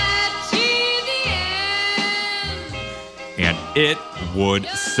 And it would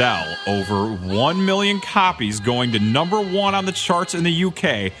sell over 1 million copies, going to #1 on the charts in the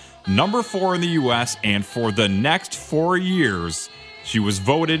UK, #4 in the US, and for the next 4 years, she was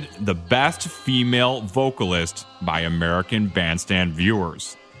voted the best female vocalist by American Bandstand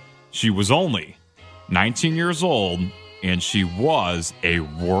viewers. She was only 19 years old, and she was a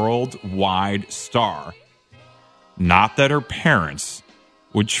worldwide star. Not that her parents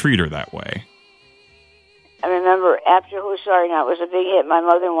would treat her that way. I remember after Who's Sorry Now, it was a big hit. My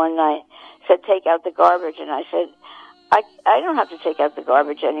mother one night said, take out the garbage. And I said, I don't have to take out the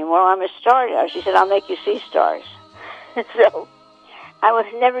garbage anymore. I'm a star now. She said, I'll make you see stars. So I would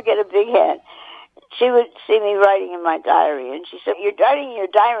never get a big hit. She would see me writing in my diary, and she said, you're writing in your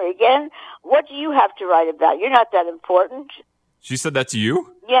diary again? What do you have to write about? You're not that important. She said that to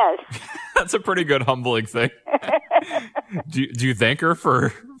you? Yes. That's a pretty good humbling thing. Do you thank her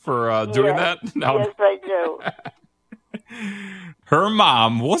for doing that? No. Yes, I do. Her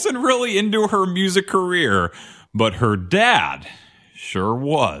mom wasn't really into her music career, but her dad sure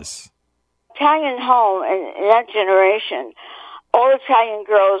was. Italian home, and in that generation, all Italian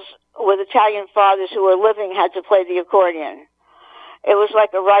girls with Italian fathers who were living had to play the accordion. It was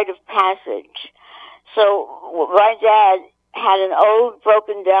like a rite of passage. So my dad had an old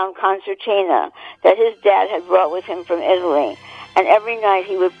broken down concertina that his dad had brought with him from Italy. And every night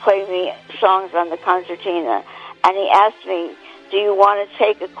he would play me songs on the concertina. And he asked me, do you want to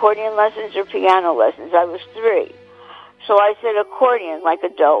take accordion lessons or piano lessons? I was 3. So I said accordion, like a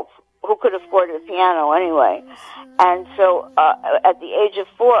dope. Who could afford a piano anyway? And so at the age of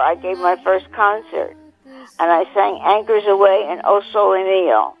 4, I gave my first concert. And I sang Anchors Away and O Sole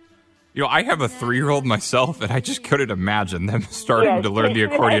Mio. You know, I have a 3-year-old myself, and I just couldn't imagine them starting to learn the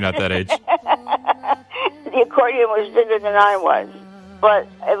accordion at that age. The accordion was bigger than I was. But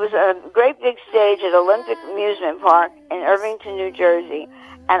it was a great big stage at Olympic Amusement Park in Irvington, New Jersey.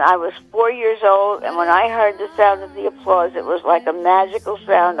 And I was 4 years old, and when I heard the sound of the applause, it was like a magical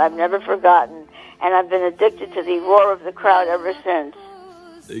sound I've never forgotten. And I've been addicted to the roar of the crowd ever since.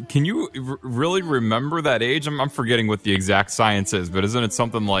 Can you really remember that age? I'm forgetting what the exact science is, but isn't it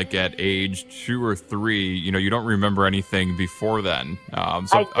something like at age 2 or 3, you don't remember anything before then? So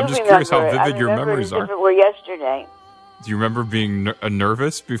I'm just curious how vivid your memories are. If it were yesterday. Do you remember being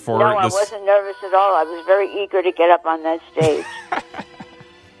nervous before? No, I wasn't nervous at all. I was very eager to get up on that stage.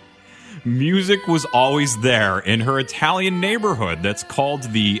 Music was always there in her Italian neighborhood that's called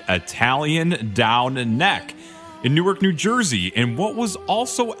the Italian Down Neck in Newark, New Jersey. And what was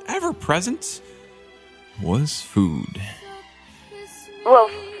also ever present was food. Well,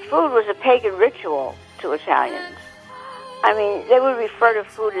 food was a pagan ritual to Italians. I mean, they would refer to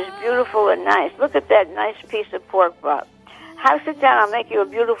food as beautiful and nice. Look at that nice piece of pork butt. Sit down, I'll make you a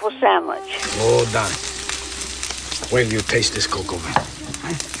beautiful sandwich. Oh, darling. Wait till you taste this cocoa, man.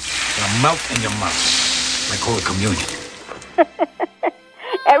 It's gonna melt in your mouth, like Holy Communion.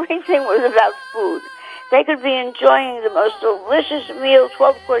 Everything was about food. They could be enjoying the most delicious meal,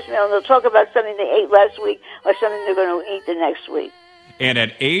 12-course meal, and they'll talk about something they ate last week or something they're going to eat the next week. And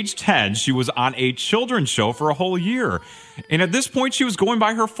at age 10, she was on a children's show for a whole year. And at this point, she was going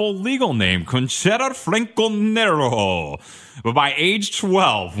by her full legal name, Conchetta Franconero. But by age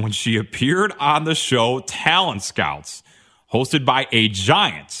 12, when she appeared on the show Talent Scouts, hosted by a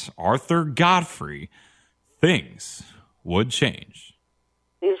giant, Arthur Godfrey, things would change.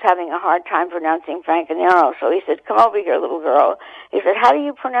 He was having a hard time pronouncing Franconero, so he said, come over here, little girl. He said, how do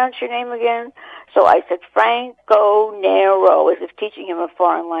you pronounce your name again? So I said, Franconero, as if teaching him a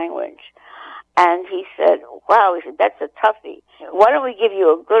foreign language. And he said, wow, he said, that's a toughie. Why don't we give you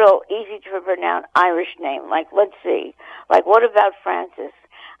a good old, easy-to-pronounce Irish name? Like, let's see. Like, what about Francis?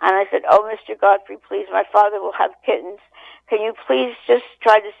 And I said, oh, Mr. Godfrey, please, my father will have kittens. Can you please just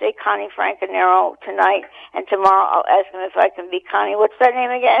try to say Connie Franconero tonight, and tomorrow I'll ask him if I can be Connie. What's that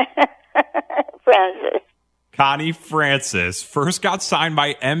name again? Francis. Connie Francis first got signed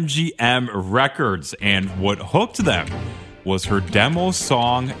by MGM Records, and what hooked them was her demo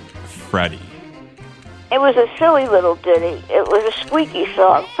song, Freddie. It was a silly little ditty. It was a squeaky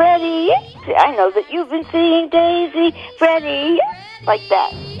song. Freddie, I know that you've been seeing Daisy. Freddie, like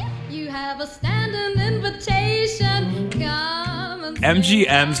that. You have a standing invitation. Come and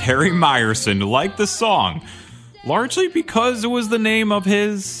MGM's Harry Meyerson liked the song, largely because it was the name of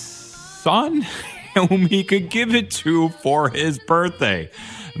his son, whom he could give it to for his birthday.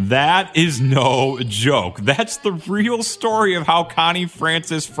 That is no joke. That's the real story of how Connie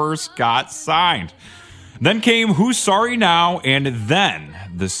Francis first got signed. Then came Who's Sorry Now, and then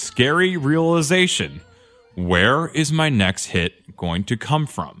the scary realization, where is my next hit going to come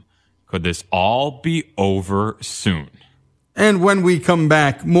from? Could this all be over soon? And when we come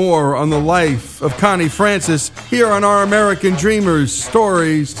back, more on the life of Connie Francis here on Our American Dreamers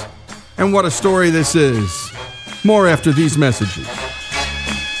Stories. And what a story this is. More after these messages.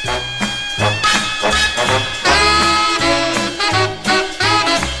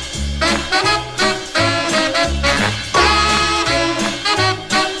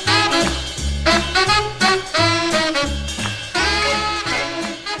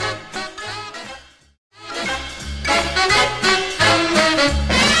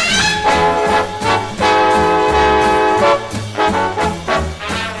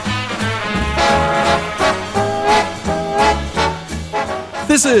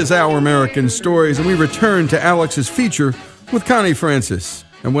 This is Our American Stories, and we return to Alex's feature with Connie Francis.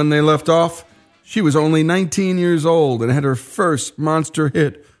 And when they left off, she was only 19 years old and had her first monster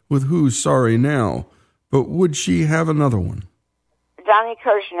hit with Who's Sorry Now. But would she have another one? Donnie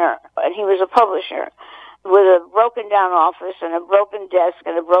Kirshner, and he was a publisher, with a broken down office and a broken desk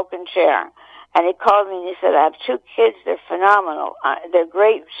and a broken chair. And he called me and he said, I have 2 kids, they're phenomenal. They're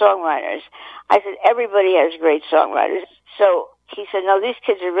great songwriters. I said, everybody has great songwriters. So he said, no, these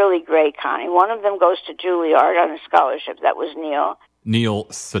kids are really great, Connie. One of them goes to Juilliard on a scholarship. That was Neil. Neil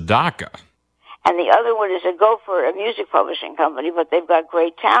Sedaka. And the other one is a go for a music publishing company, but they've got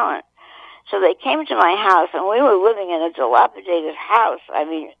great talent. So they came to my house, and we were living in a dilapidated house. I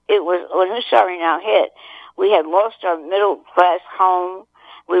mean, it was, when Who's Sorry Now hit, we had lost our middle-class home.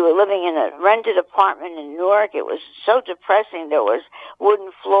 We were living in a rented apartment in Newark. It was so depressing. There was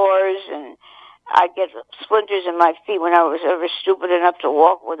wooden floors, and I'd get splinters in my feet when I was ever stupid enough to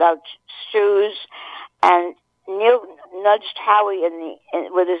walk without shoes. And Neil nudged Howie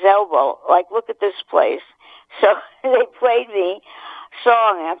with his elbow, like, look at this place. So they played me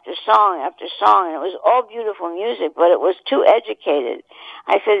song after song after song, and it was all beautiful music, but it was too educated.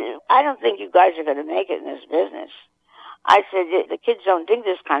 I said, I don't think you guys are going to make it in this business. I said, the kids don't dig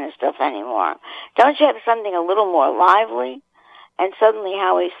this kind of stuff anymore. Don't you have something a little more lively? And suddenly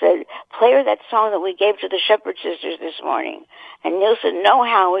Howie said, play her that song that we gave to the Shepherd Sisters this morning. And Neil said, no,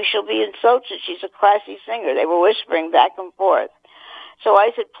 Howie, she'll be insulted. She's a classy singer. They were whispering back and forth. So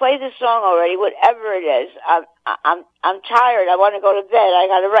I said, play the song already, whatever it is. I'm tired. I want to go to bed. I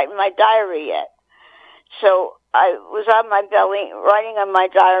got to write in my diary yet. So I was on my belly, writing on my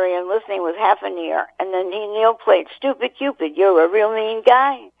diary and listening with half an ear. And then Neil played, Stupid Cupid, you're a real mean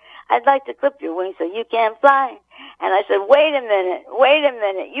guy. I'd like to clip your wings so you can't fly. And I said, wait a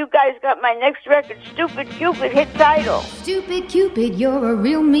minute. You guys got my next record, Stupid Cupid, hit title. Stupid Cupid, you're a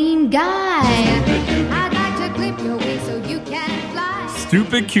real mean guy. I'd like to clip your wings so you can't fly.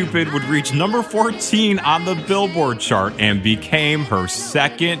 Stupid Cupid would reach number 14 on the Billboard chart and became her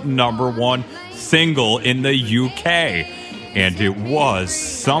second number one single in the UK. And it was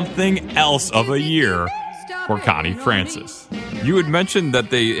something else of a year for Connie Francis. You had mentioned that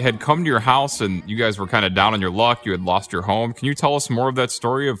they had come to your house and you guys were kind of down on your luck. You had lost your home. Can you tell us more of that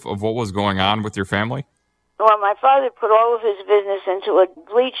story of what was going on with your family? Well, my father put all of his business into a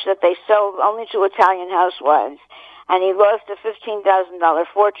bleach that they sold only to Italian housewives, and he lost a $15,000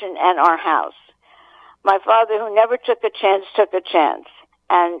 fortune and our house. My father, who never took a chance, took a chance.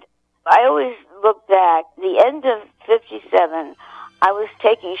 And I always look back, the end of 57, I was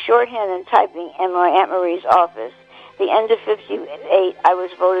taking shorthand and typing in my Aunt Marie's office. The end of 58, I was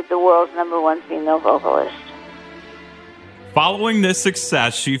voted the world's #1 female vocalist. Following this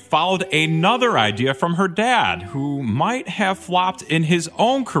success, she followed another idea from her dad, who might have flopped in his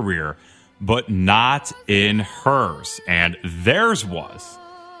own career, but not in hers. And theirs was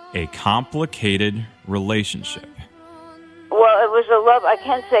a complicated relationship. Well, it was a love, I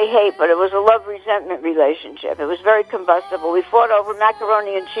can't say hate, but it was a love-resentment relationship. It was very combustible. We fought over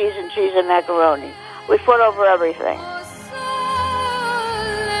macaroni and cheese and macaroni. We fought over everything.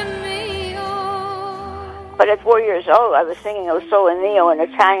 But at 4 years old, I was singing O Sole Mio in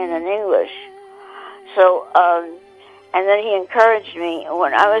Italian and English. So, and then he encouraged me.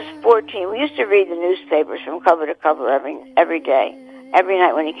 When I was 14, we used to read the newspapers from cover to cover every day. Every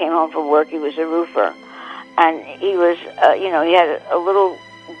night when he came home from work, he was a roofer. And he was, he had a little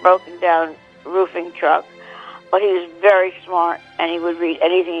broken down roofing truck, but he was very smart, and he would read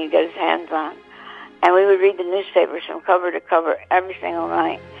anything he'd get his hands on. And we would read the newspapers from cover to cover every single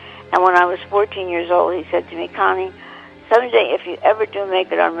night. And when I was 14 years old, he said to me, Connie, someday if you ever do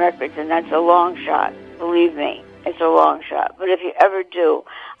make it on records, and that's a long shot, believe me, it's a long shot, but if you ever do,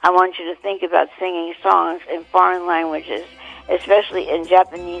 I want you to think about singing songs in foreign languages, especially in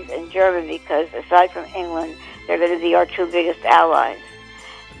Japanese and German, because aside from England, they're going to be our two biggest allies.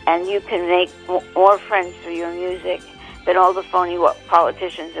 And you can make more friends through your music than all the phony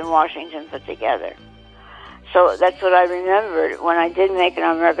politicians in Washington put together. So that's what I remembered. When I did make it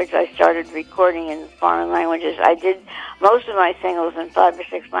on records, I started recording in foreign languages. I did most of my singles in 5 or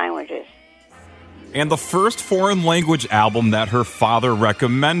 6 languages. And the first foreign language album that her father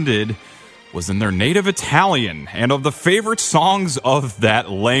recommended was in their native Italian. And of the favorite songs of that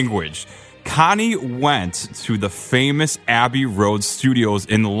language, Connie went to the famous Abbey Road Studios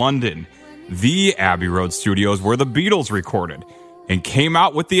in London, the Abbey Road Studios where the Beatles recorded, and came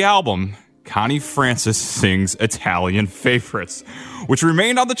out with the album Connie Francis Sings Italian Favorites, which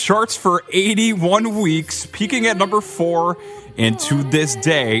remained on the charts for 81 weeks, peaking at number 4, and to this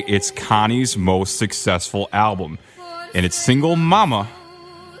day, it's Connie's most successful album. And its single, Mama,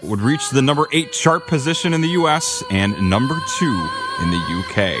 would reach the number 8 chart position in the US and number 2 in the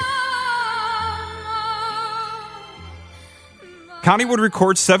UK. Connie would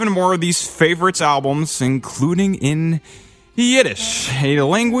record 7 more of these favorites albums, including in Yiddish, a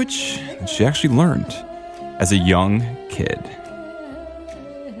language that she actually learned as a young kid.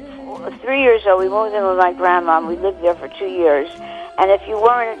 3 years old, we moved in with my grandma. We lived there for 2 years. And if you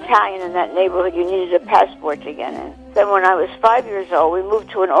weren't Italian in that neighborhood, you needed a passport to get in. Then when I was 5 years old, we moved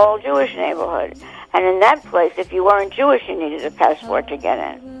to an all-Jewish neighborhood. And in that place, if you weren't Jewish, you needed a passport to get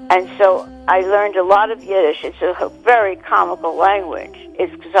in. And so I learned a lot of Yiddish. It's a very comical language.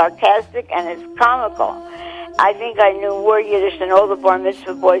 It's sarcastic and it's comical. I think I knew more Yiddish than all the bar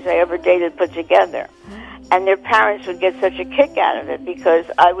mitzvah boys I ever dated put together. And their parents would get such a kick out of it because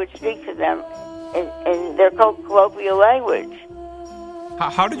I would speak to them in their colloquial language.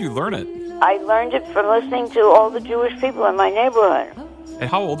 How did you learn it? I learned it from listening to all the Jewish people in my neighborhood. And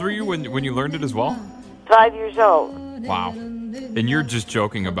how old were you when you learned it as well? 5 years old. Wow. And you're just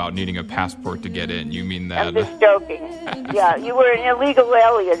joking about needing a passport to get in. You mean that? I'm just joking. Yeah, you were an illegal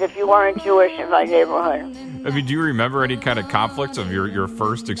alien if you weren't Jewish in my neighborhood. I mean, do you remember any kind of conflicts of your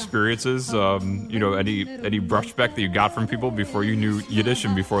first experiences? You know, any brushback that you got from people before you knew Yiddish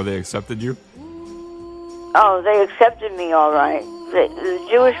and before they accepted you? Oh, they accepted me all right. The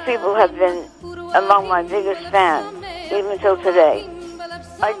Jewish people have been among my biggest fans, even till today.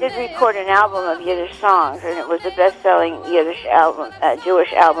 I did record an album of Yiddish songs, and it was the best-selling Yiddish album,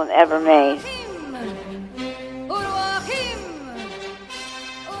 Jewish album ever made.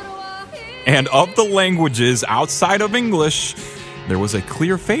 And of the languages outside of English, there was a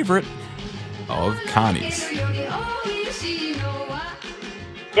clear favorite of Connie's.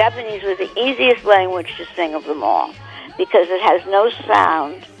 Japanese was the easiest language to sing of them all because it has no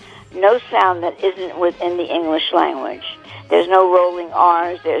sound that isn't within the English language. There's no rolling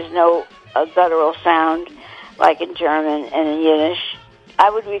R's, there's no guttural sound like in German and in Yiddish. I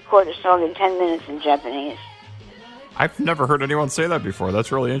would record a song in 10 minutes in Japanese. I've never heard anyone say that before.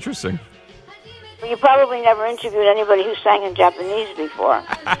 That's really interesting. You probably never interviewed anybody who sang in Japanese before.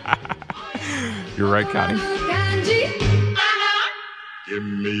 You're right, Connie.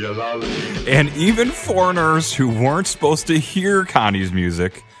 And even foreigners who weren't supposed to hear Connie's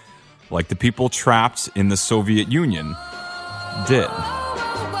music, like the people trapped in the Soviet Union, did.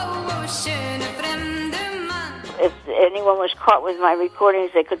 If anyone was caught with my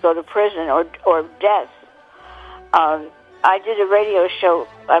recordings, they could go to prison or death. I did a radio show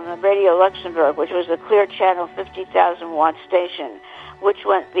on Radio Luxembourg, which was a clear channel 50,000 watt station, which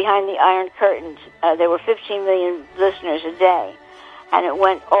went behind the Iron Curtain. There were 15 million listeners a day, and it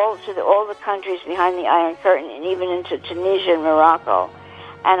went all the countries behind the Iron Curtain, and even into Tunisia and Morocco.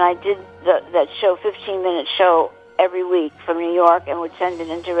 And I did that show, 15-minute show, every week from New York, and would send it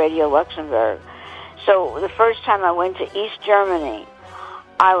into Radio Luxembourg. So the first time I went to East Germany,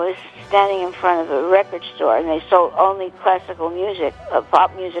 I was standing in front of a record store, and they sold only classical music.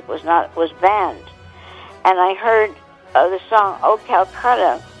 Pop music was banned. And I heard the song "Oh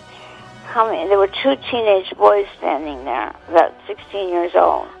Calcutta" coming. There were two teenage boys standing there, about 16 years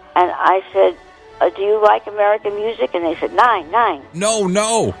old. And I said, "Do you like American music?" And they said, "Nine."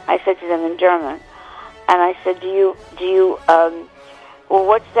 No. I said to them in German, and I said, "Do you? Well,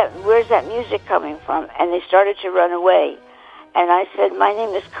 what's that? Where's that music coming from?" And they started to run away. And I said, "My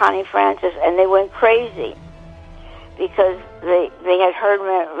name is Connie Francis," and they went crazy because they had heard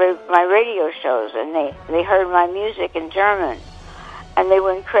my radio shows, and they heard my music in German, and they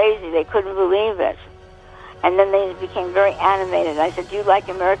went crazy. They couldn't believe it. And then they became very animated. I said, "Do you like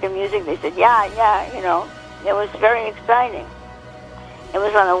American music?" They said, yeah, you know. It was very exciting. It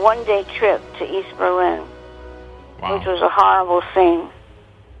was on a one-day trip to East Berlin, which was a horrible scene.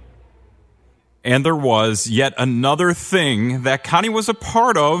 And there was yet another thing that Connie was a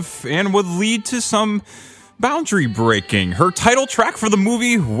part of and would lead to some boundary breaking. Her title track for the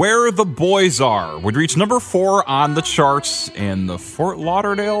movie Where the Boys Are would reach number 4 on the charts, and the Fort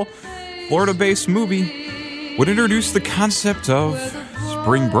Lauderdale, Florida-based movie would introduce the concept of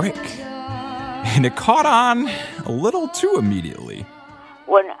spring break. And it caught on a little too immediately.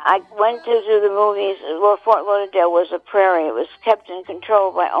 When I went to do the movies, Fort Lauderdale was a prairie. It was kept in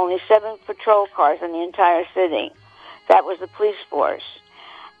control by only 7 patrol cars in the entire city. That was the police force.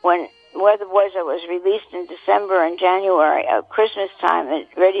 When Where the Boys Are was released in December and January at Christmas time at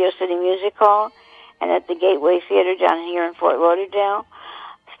Radio City Music Hall and at the Gateway Theater down here in Fort Lauderdale,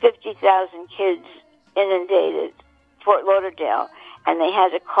 50,000 kids inundated Fort Lauderdale. And they had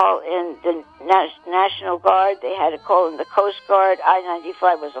to call in the National Guard. They had to call in the Coast Guard.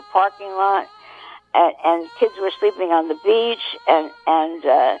 I-95 was a parking lot. And kids were sleeping on the beach. And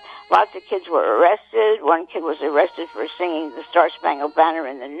lots of kids were arrested. One kid was arrested for singing the Star Spangled Banner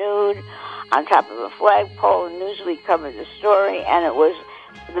in the nude on top of a flagpole. And Newsweek covered the story. And it was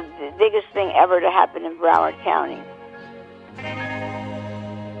the biggest thing ever to happen in Broward County.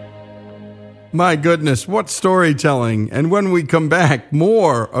 My goodness, what storytelling. And when we come back,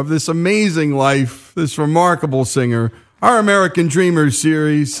 more of this amazing life, this remarkable singer, our American Dreamers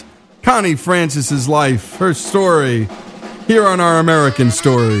series, Connie Francis's life, her story, here on Our American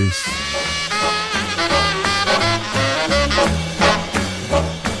Stories.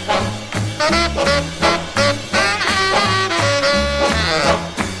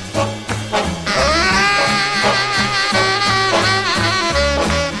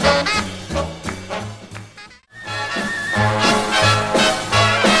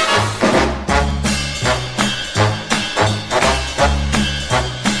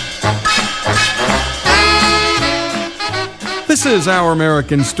 This is Our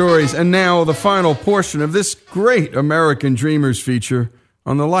American Stories, and now the final portion of this great American Dreamers feature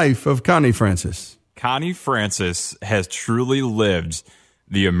on the life of Connie Francis. Connie Francis has truly lived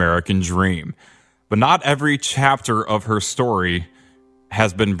the American dream, but not every chapter of her story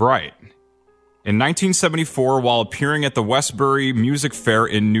has been bright. In 1974, while appearing at the Westbury Music Fair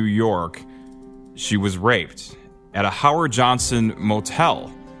in New York, she was raped at a Howard Johnson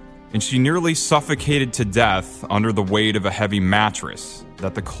motel, and she nearly suffocated to death under the weight of a heavy mattress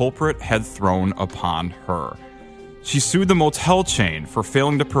that the culprit had thrown upon her. She sued the motel chain for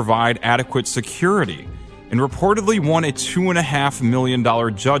failing to provide adequate security and reportedly won a $2.5 million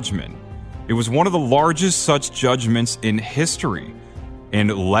judgment. It was one of the largest such judgments in history and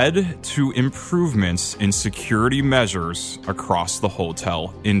led to improvements in security measures across the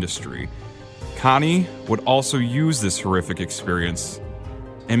hotel industry. Connie would also use this horrific experience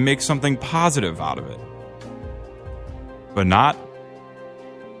and make something positive out of it, but not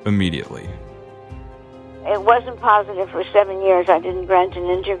immediately. It wasn't positive for 7 years. I didn't grant an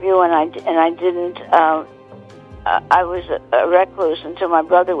interview, and I didn't. I was a recluse until my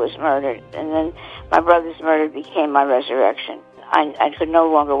brother was murdered, and then my brother's murder became my resurrection. I could no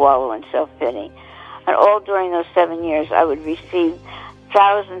longer wallow in self-pity. And all during those 7 years, I would receive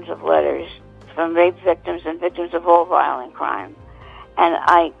thousands of letters from rape victims and victims of all violent crime. And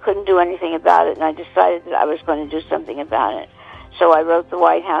I couldn't do anything about it, and I decided that I was going to do something about it. So I wrote the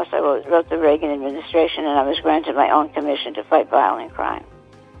White House, I wrote the Reagan administration, and I was granted my own commission to fight violent crime.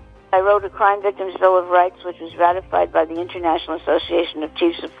 I wrote a Crime Victims' Bill of Rights, which was ratified by the International Association of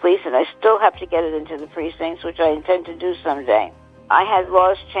Chiefs of Police, and I still have to get it into the precincts, which I intend to do someday. I had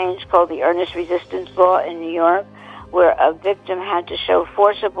laws changed called the Earnest Resistance Law in New York, where a victim had to show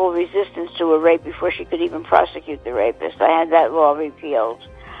forcible resistance to a rape before she could even prosecute the rapist. I had that law repealed.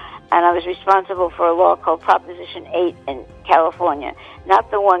 And I was responsible for a law called Proposition 8 in California, not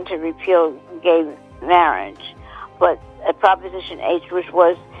the one to repeal gay marriage, but Proposition 8, which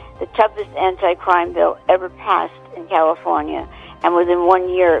was the toughest anti-crime bill ever passed in California, and within 1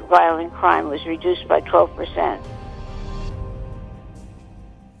 year, violent crime was reduced by 12%.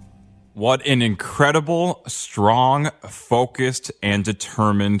 What an incredible, strong, focused, and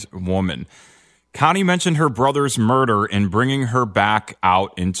determined woman. Connie mentioned her brother's murder and bringing her back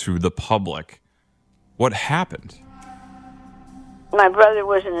out into the public. What happened? My brother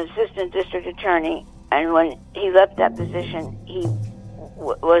was an assistant district attorney, and when he left that position, he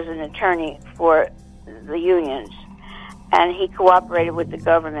was an attorney for the unions, and he cooperated with the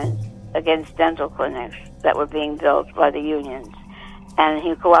government against dental clinics that were being built by the unions. And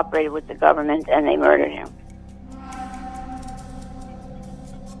he cooperated with the government, and they murdered him.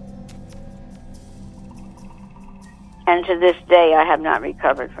 And to this day, I have not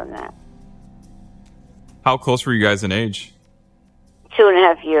recovered from that. How close were you guys in age?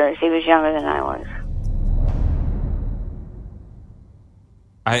 2.5 years. He was younger than I was.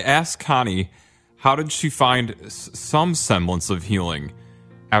 I asked Connie, how did she find some semblance of healing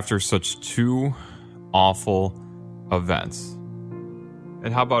after such two awful events?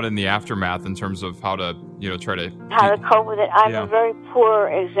 And how about in the aftermath in terms of how to, try to... How to cope with it? I'm a very poor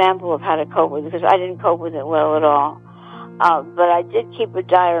example of how to cope with it because I didn't cope with it well at all. But I did keep a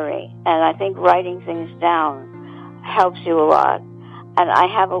diary, and I think writing things down helps you a lot. And I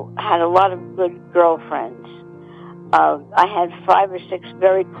had a lot of good girlfriends. I had 5 or 6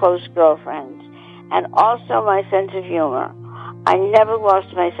 very close girlfriends. And also my sense of humor. I never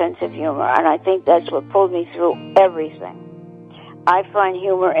lost my sense of humor, and I think that's what pulled me through everything. I find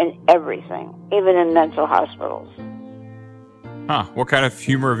humor in everything, even in mental hospitals. Huh. What kind of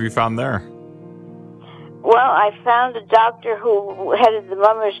humor have you found there? Well, I found a doctor who headed the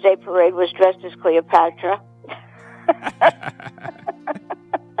Mother's Day parade was dressed as Cleopatra.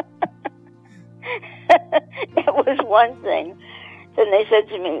 It was one thing. Then they said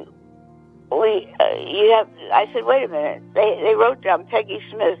to me, I said, wait a minute. They wrote down Peggy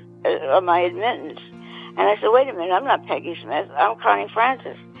Smith on my admittance. And I said, wait a minute, I'm not Peggy Smith, I'm Connie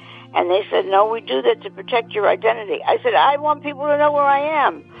Francis. And they said, no, we do that to protect your identity. I said, I want people to know where I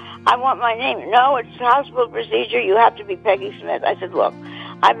am. I want my name. No, it's hospital procedure, you have to be Peggy Smith. I said, look,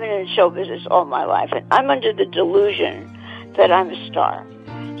 I've been in show business all my life, and I'm under the delusion that I'm a star.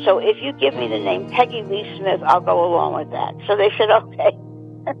 So if you give me the name Peggy Lee Smith, I'll go along with that. So they said, okay.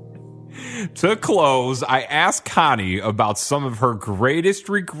 To close, I asked Connie about some of her greatest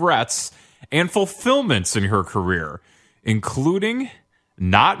regrets and fulfillments in her career, including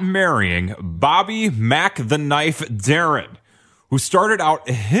not marrying Bobby Mac the Knife Darin, who started out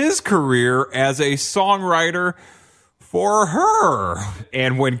his career as a songwriter for her.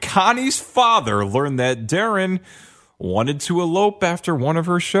 And when Connie's father learned that Darin wanted to elope after one of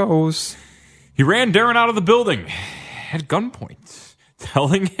her shows. He ran Darren out of the building at gunpoint,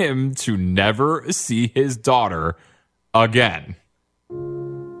 telling him to never see his daughter again.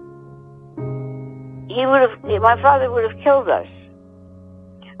 My father would have killed us.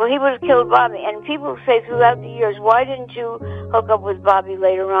 Well, he would have killed Bobby. And people say throughout the years, why didn't you hook up with Bobby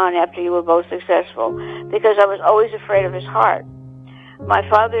later on after you were both successful? Because I was always afraid of his heart. My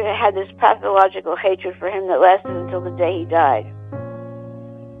father had this pathological hatred for him that lasted until the day he died.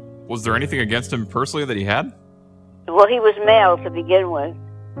 Was there anything against him personally that he had? Well, he was male to begin with.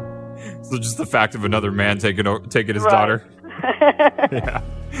 So just the fact of another man taking his Right. daughter? Yeah.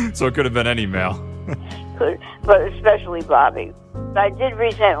 So it could have been any male. But especially Bobby. I did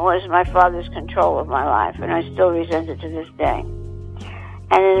resent was my father's control of my life, and I still resent it to this day.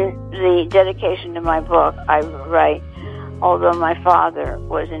 And in the dedication to my book, I write, although my father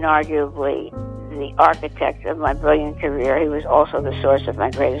was inarguably the architect of my brilliant career, he was also the source of my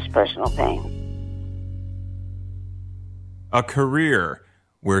greatest personal pain. A career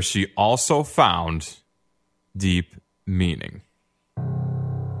where she also found deep meaning.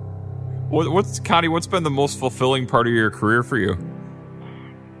 Connie, what's been the most fulfilling part of your career for you?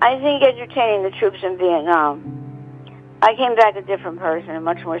 I think entertaining the troops in Vietnam. I came back a different person, a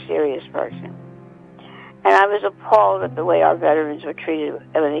much more serious person. And I was appalled at the way our veterans were treated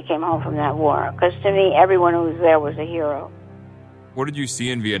when they came home from that war. Because to me, everyone who was there was a hero. What did you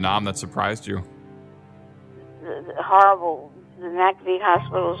see in Vietnam that surprised you? The horrible, the MACV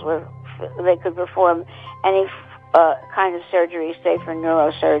hospitals they could perform any kind of surgery, save for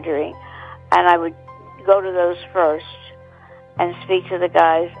neurosurgery. And I would go to those first and speak to the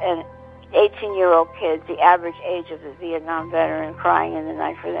guys. And 18-year-old kids, the average age of the Vietnam veteran, crying in the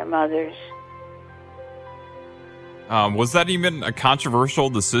night for their mothers. Was that even a controversial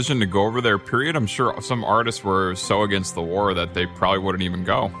decision to go over there, period? I'm sure some artists were so against the war that they probably wouldn't even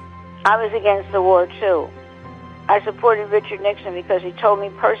go. I was against the war, too. I supported Richard Nixon because he told me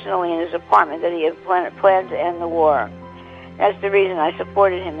personally in his apartment that he had planned to end the war. That's the reason I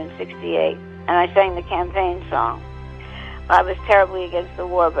supported him in '68. And I sang the campaign song. I was terribly against the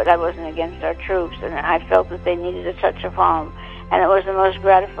war, but I wasn't against our troops. And I felt that they needed a touch of home. And it was the most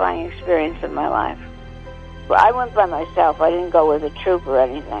gratifying experience of my life. Well, I went by myself. I didn't go with a troop or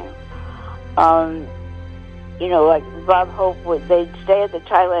anything. Like Bob Hope they'd stay at the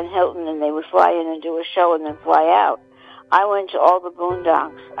Thailand Hilton and they would fly in and do a show and then fly out. I went to all the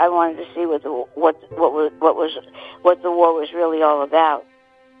boondocks. I wanted to see what the war was really all about.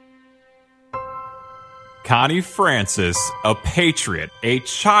 Connie Francis, a patriot, a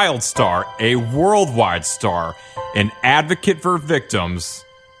child star, a worldwide star, an advocate for victims,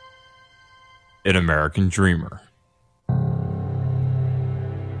 an American dreamer.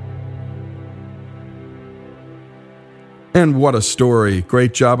 And what a story.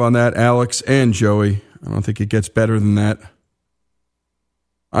 Great job on that, Alex and Joey. I don't think it gets better than that.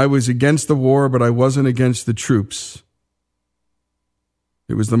 I was against the war, but I wasn't against the troops.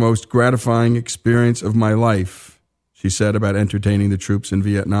 It was the most gratifying experience of my life, she said about entertaining the troops in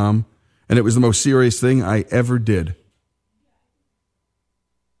Vietnam. And it was the most serious thing I ever did.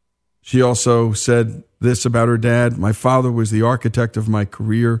 She also said this about her dad: my father was the architect of my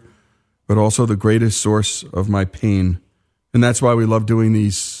career, but also the greatest source of my pain. And that's why we love doing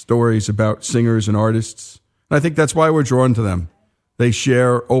these stories about singers and artists. And I think that's why we're drawn to them. They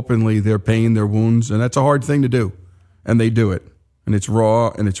share openly their pain, their wounds, and that's a hard thing to do. And they do it. And it's raw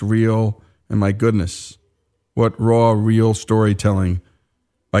and it's real. And my goodness, what raw, real storytelling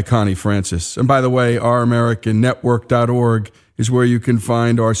by Connie Francis. And by the way, OurAmericanNetwork.org is where you can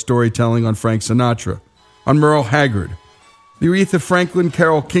find our storytelling on Frank Sinatra, on Merle Haggard, the Aretha Franklin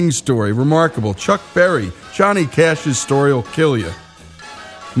Carole King story, remarkable. Chuck Berry, Johnny Cash's story will kill you.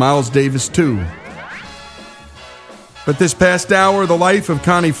 Miles Davis, too. But this past hour, the life of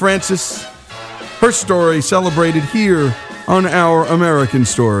Connie Francis, her story celebrated here on Our American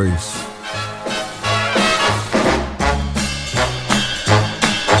Stories.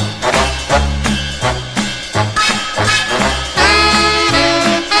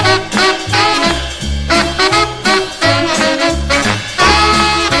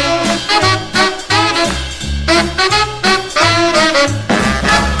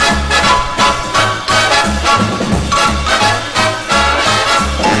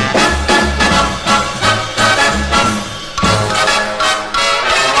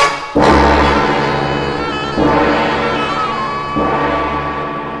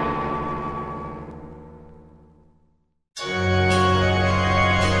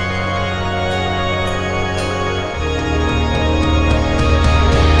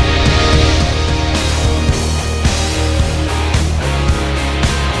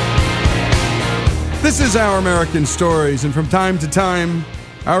 This is Our American Stories, and from time to time,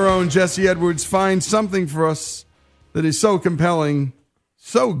 our own Jesse Edwards finds something for us that is so compelling,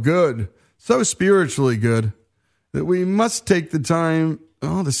 so good, so spiritually good, that we must take the time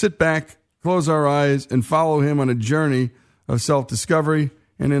to sit back, close our eyes, and follow him on a journey of self-discovery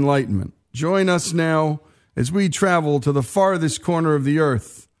and enlightenment. Join us now as we travel to the farthest corner of the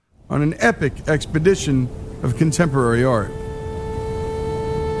earth on an epic expedition of contemporary art.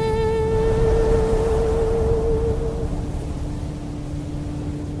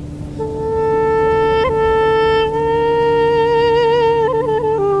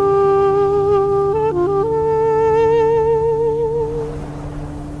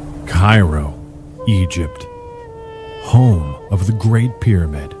 Cairo, Egypt, home of the Great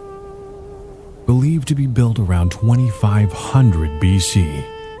Pyramid. Believed to be built around 2500 BC,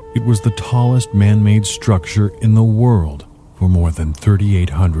 it was the tallest man-made structure in the world for more than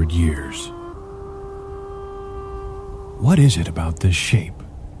 3,800 years. What is it about this shape,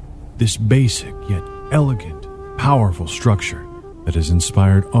 this basic yet elegant, powerful structure that has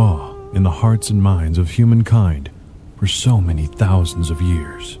inspired awe in the hearts and minds of humankind for so many thousands of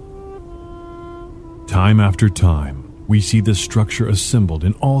years? Time after time, we see this structure assembled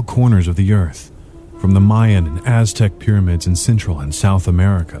in all corners of the earth, from the Mayan and Aztec pyramids in Central and South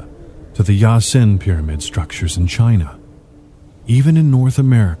America to the Yasin pyramid structures in China. Even in North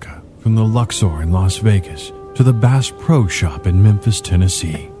America, from the Luxor in Las Vegas to the Bass Pro Shop in Memphis,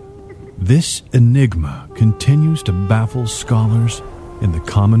 Tennessee, this enigma continues to baffle scholars and the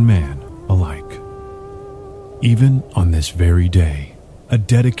common man alike. Even on this very day, a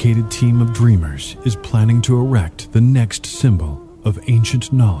dedicated team of dreamers is planning to erect the next symbol of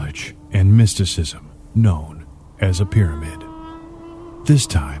ancient knowledge and mysticism known as a pyramid. This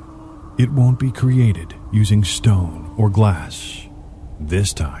time, it won't be created using stone or glass.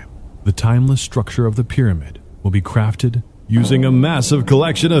 This time, the timeless structure of the pyramid will be crafted using a massive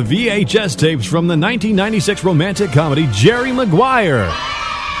collection of VHS tapes from the 1996 romantic comedy Jerry Maguire,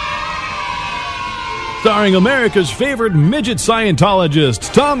 starring America's favorite midget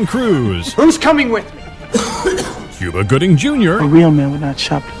Scientologist, Tom Cruise. Who's coming with me? Cuba Gooding Jr. A real man would not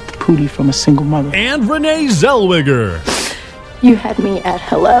shop the pootie from a single mother. And Renee Zellweger. You had me at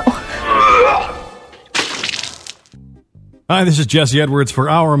hello. Hi, this is Jesse Edwards for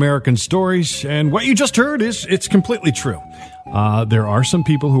Our American Stories, and what you just heard it's completely true. There are some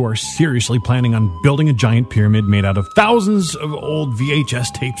people who are seriously planning on building a giant pyramid made out of thousands of old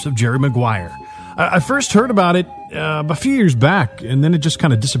VHS tapes of Jerry Maguire. I first heard about it a few years back, and then it just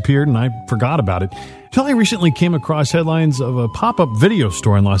kind of disappeared, and I forgot about it. Until I recently came across headlines of a pop-up video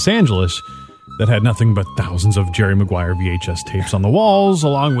store in Los Angeles that had nothing but thousands of Jerry Maguire VHS tapes on the walls,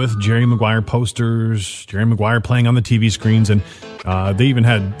 along with Jerry Maguire posters, Jerry Maguire playing on the TV screens, and they even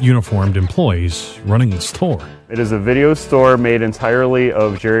had uniformed employees running the store. It is a video store made entirely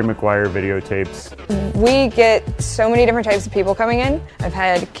of Jerry Maguire videotapes. We get so many different types of people coming in. I've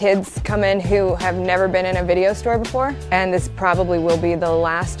had kids come in who have never been in a video store before, and this probably will be the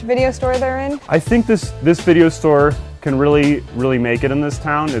last video store they're in. I think this video store can really make it in this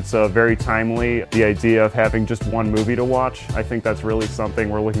town. It's very timely. The idea of having just one movie to watch, I think that's really something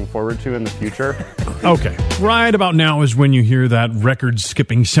we're looking forward to in the future. Okay, right about now is when you hear that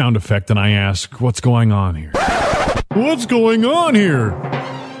record-skipping sound effect, and I ask, what's going on here? What's going on here?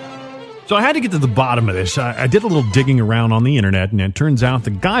 So I had to get to the bottom of this. I did a little digging around on the internet, and it turns out the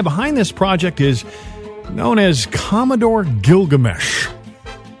guy behind this project is known as Commodore Gilgamesh.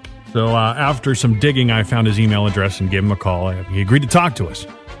 So after some digging, I found his email address and gave him a call. He agreed to talk to us.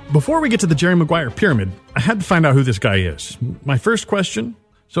 Before we get to the Jerry Maguire Pyramid, I had to find out who this guy is. My first question,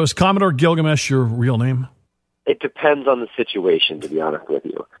 so is Commodore Gilgamesh your real name? It depends on the situation, to be honest with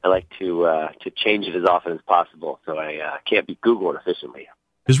you. I like to change it as often as possible, so I can't be Googled efficiently.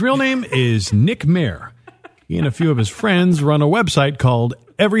 His real name is Nick Mayer. He and a few of his friends run a website called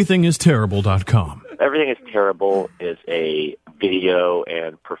EverythingIsTerrible.com. Everything is Terrible is a video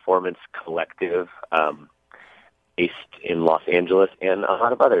and performance collective based in Los Angeles and a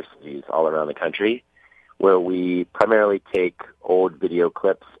lot of other cities all around the country, where we primarily take old video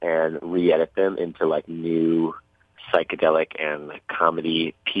clips and re-edit them into like new psychedelic and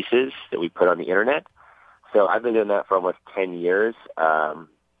comedy pieces that we put on the internet. So I've been doing that for almost 10 years, and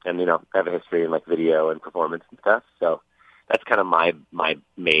I have a history in like video and performance and stuff. So that's kind of my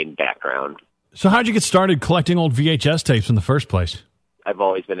main background. So how'd you get started collecting old VHS tapes in the first place? I've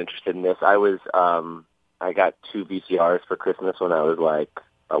always been interested in this. I got 2 VCRs for Christmas when I was like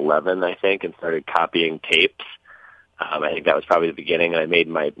 11, I think, and started copying tapes. I think that was probably the beginning. And I made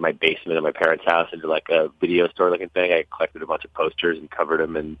my basement of my parents' house into like a video store looking thing. I collected a bunch of posters and covered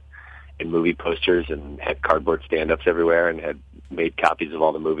them in movie posters and had cardboard stand-ups everywhere and had made copies of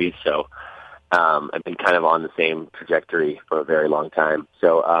all the movies. So I've been kind of on the same trajectory for a very long time.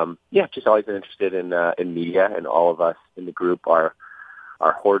 So just always been interested in media, and all of us in the group are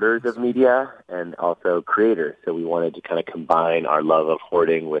hoarders of media and also creators. So we wanted to kind of combine our love of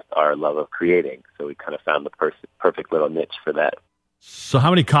hoarding with our love of creating. So we kind of found the perfect little niche for that. So how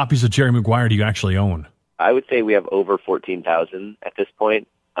many copies of Jerry Maguire do you actually own? I would say we have over 14,000 at this point.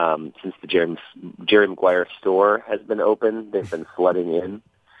 Since the Jerry Maguire store has been open, they've been flooding in.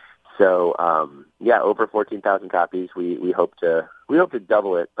 So over 14,000 copies. We hope to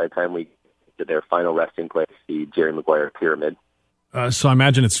double it by the time we get to their final resting place, the Jerry Maguire Pyramid. So I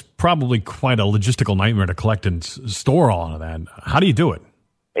imagine it's probably quite a logistical nightmare to collect and store all of that. How do you do it?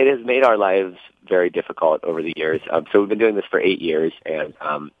 It has made our lives very difficult over the years. So we've been doing this for 8 years, and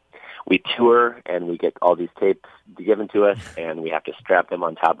we tour and we get all these tapes given to us, and we have to strap them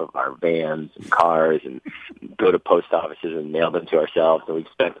on top of our vans and cars and go to post offices and mail them to ourselves. And we've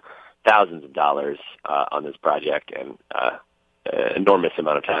spent thousands of dollars on this project and an enormous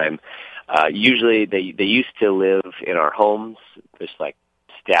amount of time. Usually they used to live in our homes, just like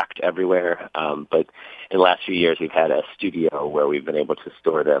stacked everywhere. But in the last few years, we've had a studio where we've been able to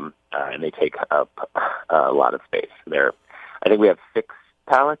store them, and they take up a lot of space. I think we have 6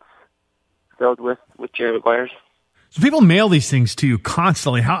 pallets filled with Jerry Maguires. So people mail these things to you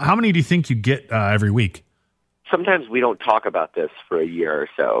constantly. How many do you think you get every week? Sometimes we don't talk about this for a year or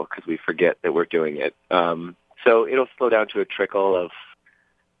so because we forget that we're doing it. So it'll slow down to a trickle of,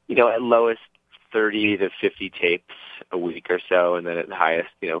 at lowest 30 to 50 tapes a week or so, and then at the highest,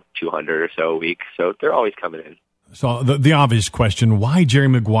 200 or so a week. So they're always coming in. So the obvious question, why Jerry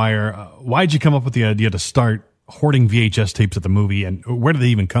Maguire? Why'd you come up with the idea to start hoarding VHS tapes at the movie, and where did they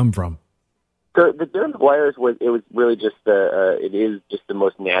even come from? So the Jerry Maguires it was really just it is just the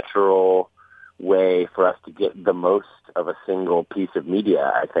most natural way for us to get the most of a single piece of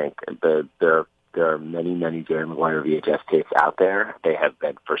media, I think. There are many, many Jerry Maguire VHS tapes out there. They have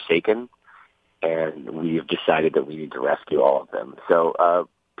been forsaken, and we've decided that we need to rescue all of them. So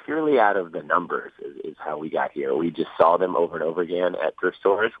purely out of the numbers is how we got here. We just saw them over and over again at thrift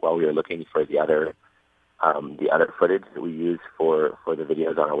stores while we were looking for the other footage that we use for the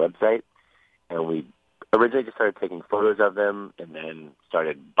videos on our website. And we originally just started taking photos of them and then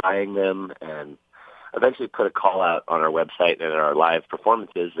started buying them, and eventually put a call out on our website and in our live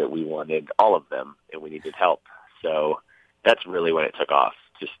performances that we wanted all of them and we needed help. So that's really when it took off.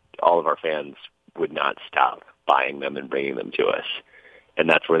 Just all of our fans would not stop buying them and bringing them to us. And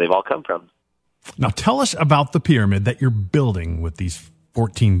that's where they've all come from. Now tell us about the pyramid that you're building with these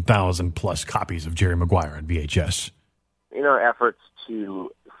 14,000 plus copies of Jerry Maguire on VHS. In our efforts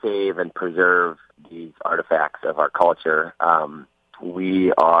to save and preserve these artifacts of our culture,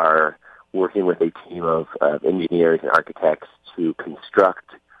 we are working with a team of engineers and architects to construct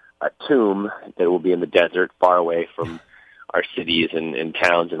a tomb that will be in the desert far away from our cities and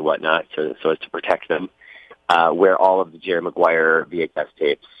towns and whatnot, so as to protect them, where all of the Jerry Maguire VHS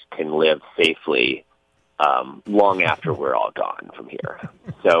tapes can live safely long after we're all gone from here.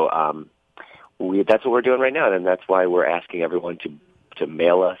 So that's what we're doing right now, and that's why we're asking everyone to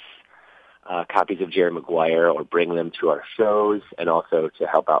mail us copies of Jerry Maguire or bring them to our shows, and also to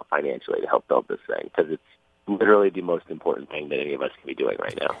help out financially to help build this thing, because it's literally the most important thing that any of us can be doing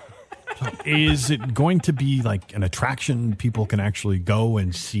right now. So is it going to be like an attraction people can actually go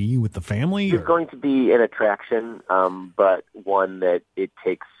and see with the family? It's going to be an attraction, but one that it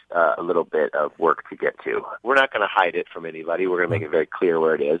takes a little bit of work to get to. We're not going to hide it from anybody. We're going to make it very clear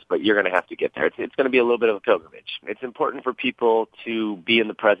where it is, but you're going to have to get there. It's going to be a little bit of a pilgrimage. It's important for people to be in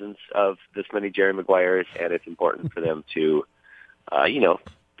the presence of this many Jerry Maguires, and it's important for them to,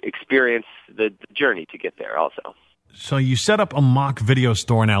 experience the journey to get there also. So you set up a mock video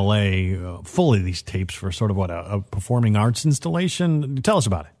store in L.A. Full of these tapes for sort of a performing arts installation. Tell us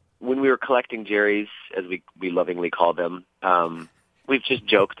about it. When we were collecting Jerry's, as we lovingly call them, we've just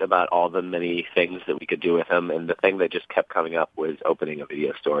joked about all the many things that we could do with them, and the thing that just kept coming up was opening a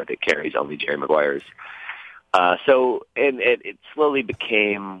video store that carries only Jerry Maguires. So it slowly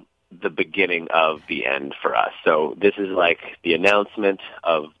became the beginning of the end for us. So this is like the announcement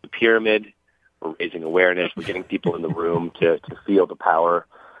of the pyramid. We're raising awareness. We're getting people in the room to feel the power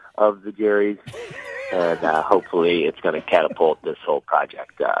of the Jerrys, and hopefully it's going to catapult this whole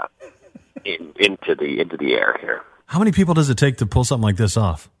project into the air here. How many people does it take to pull something like this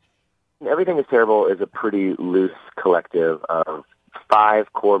off? Everything is Terrible is a pretty loose collective of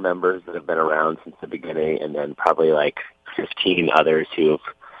 5 core members that have been around since the beginning, and then probably like 15 others who've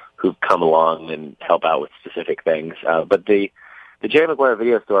come along and help out with specific things. But the The Jerry Maguire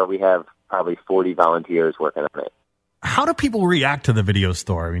video store, we have probably 40 volunteers working on it. How do people react to the video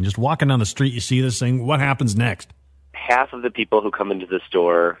store? I mean, just walking down the street, you see this thing, what happens next? Half of the people who come into the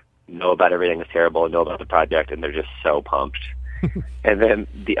store know about everything is terrible and know about the project, and they're just so pumped. And then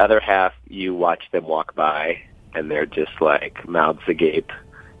the other half, you watch them walk by, and they're just like mouths agape.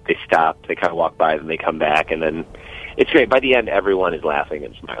 They stop, they kind of walk by, then they come back, and then it's great. By the end, everyone is laughing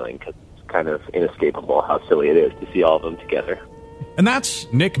and smiling because it's kind of inescapable how silly it is to see all of them together. And that's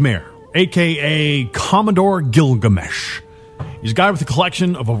Nick Mayer, a.k.a. Commodore Gilgamesh. He's a guy with a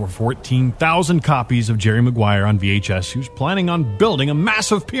collection of over 14,000 copies of Jerry Maguire on VHS who's planning on building a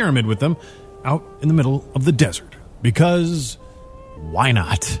massive pyramid with them out in the middle of the desert. Because why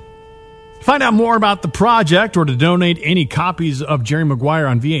not? To find out more about the project or to donate any copies of Jerry Maguire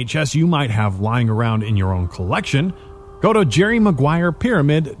on VHS you might have lying around in your own collection, go to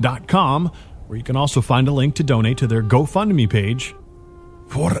JerryMaguirePyramid.com, where you can also find a link to donate to their GoFundMe page.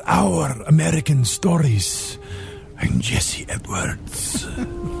 For our American stories, I'm Jesse Edwards.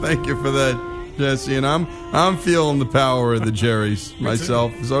 Thank you for that, Jesse. And I'm feeling the power of the Jerrys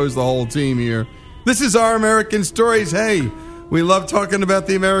myself. There's always the whole team here. This is Our American Stories. Hey, we love talking about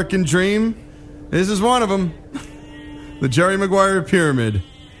the American dream. This is one of them. The Jerry Maguire Pyramid.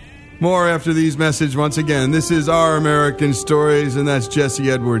 More after these messages once again. This is Our American Stories, and that's Jesse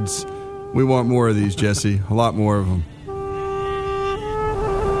Edwards. We want more of these, Jesse. A lot more of them.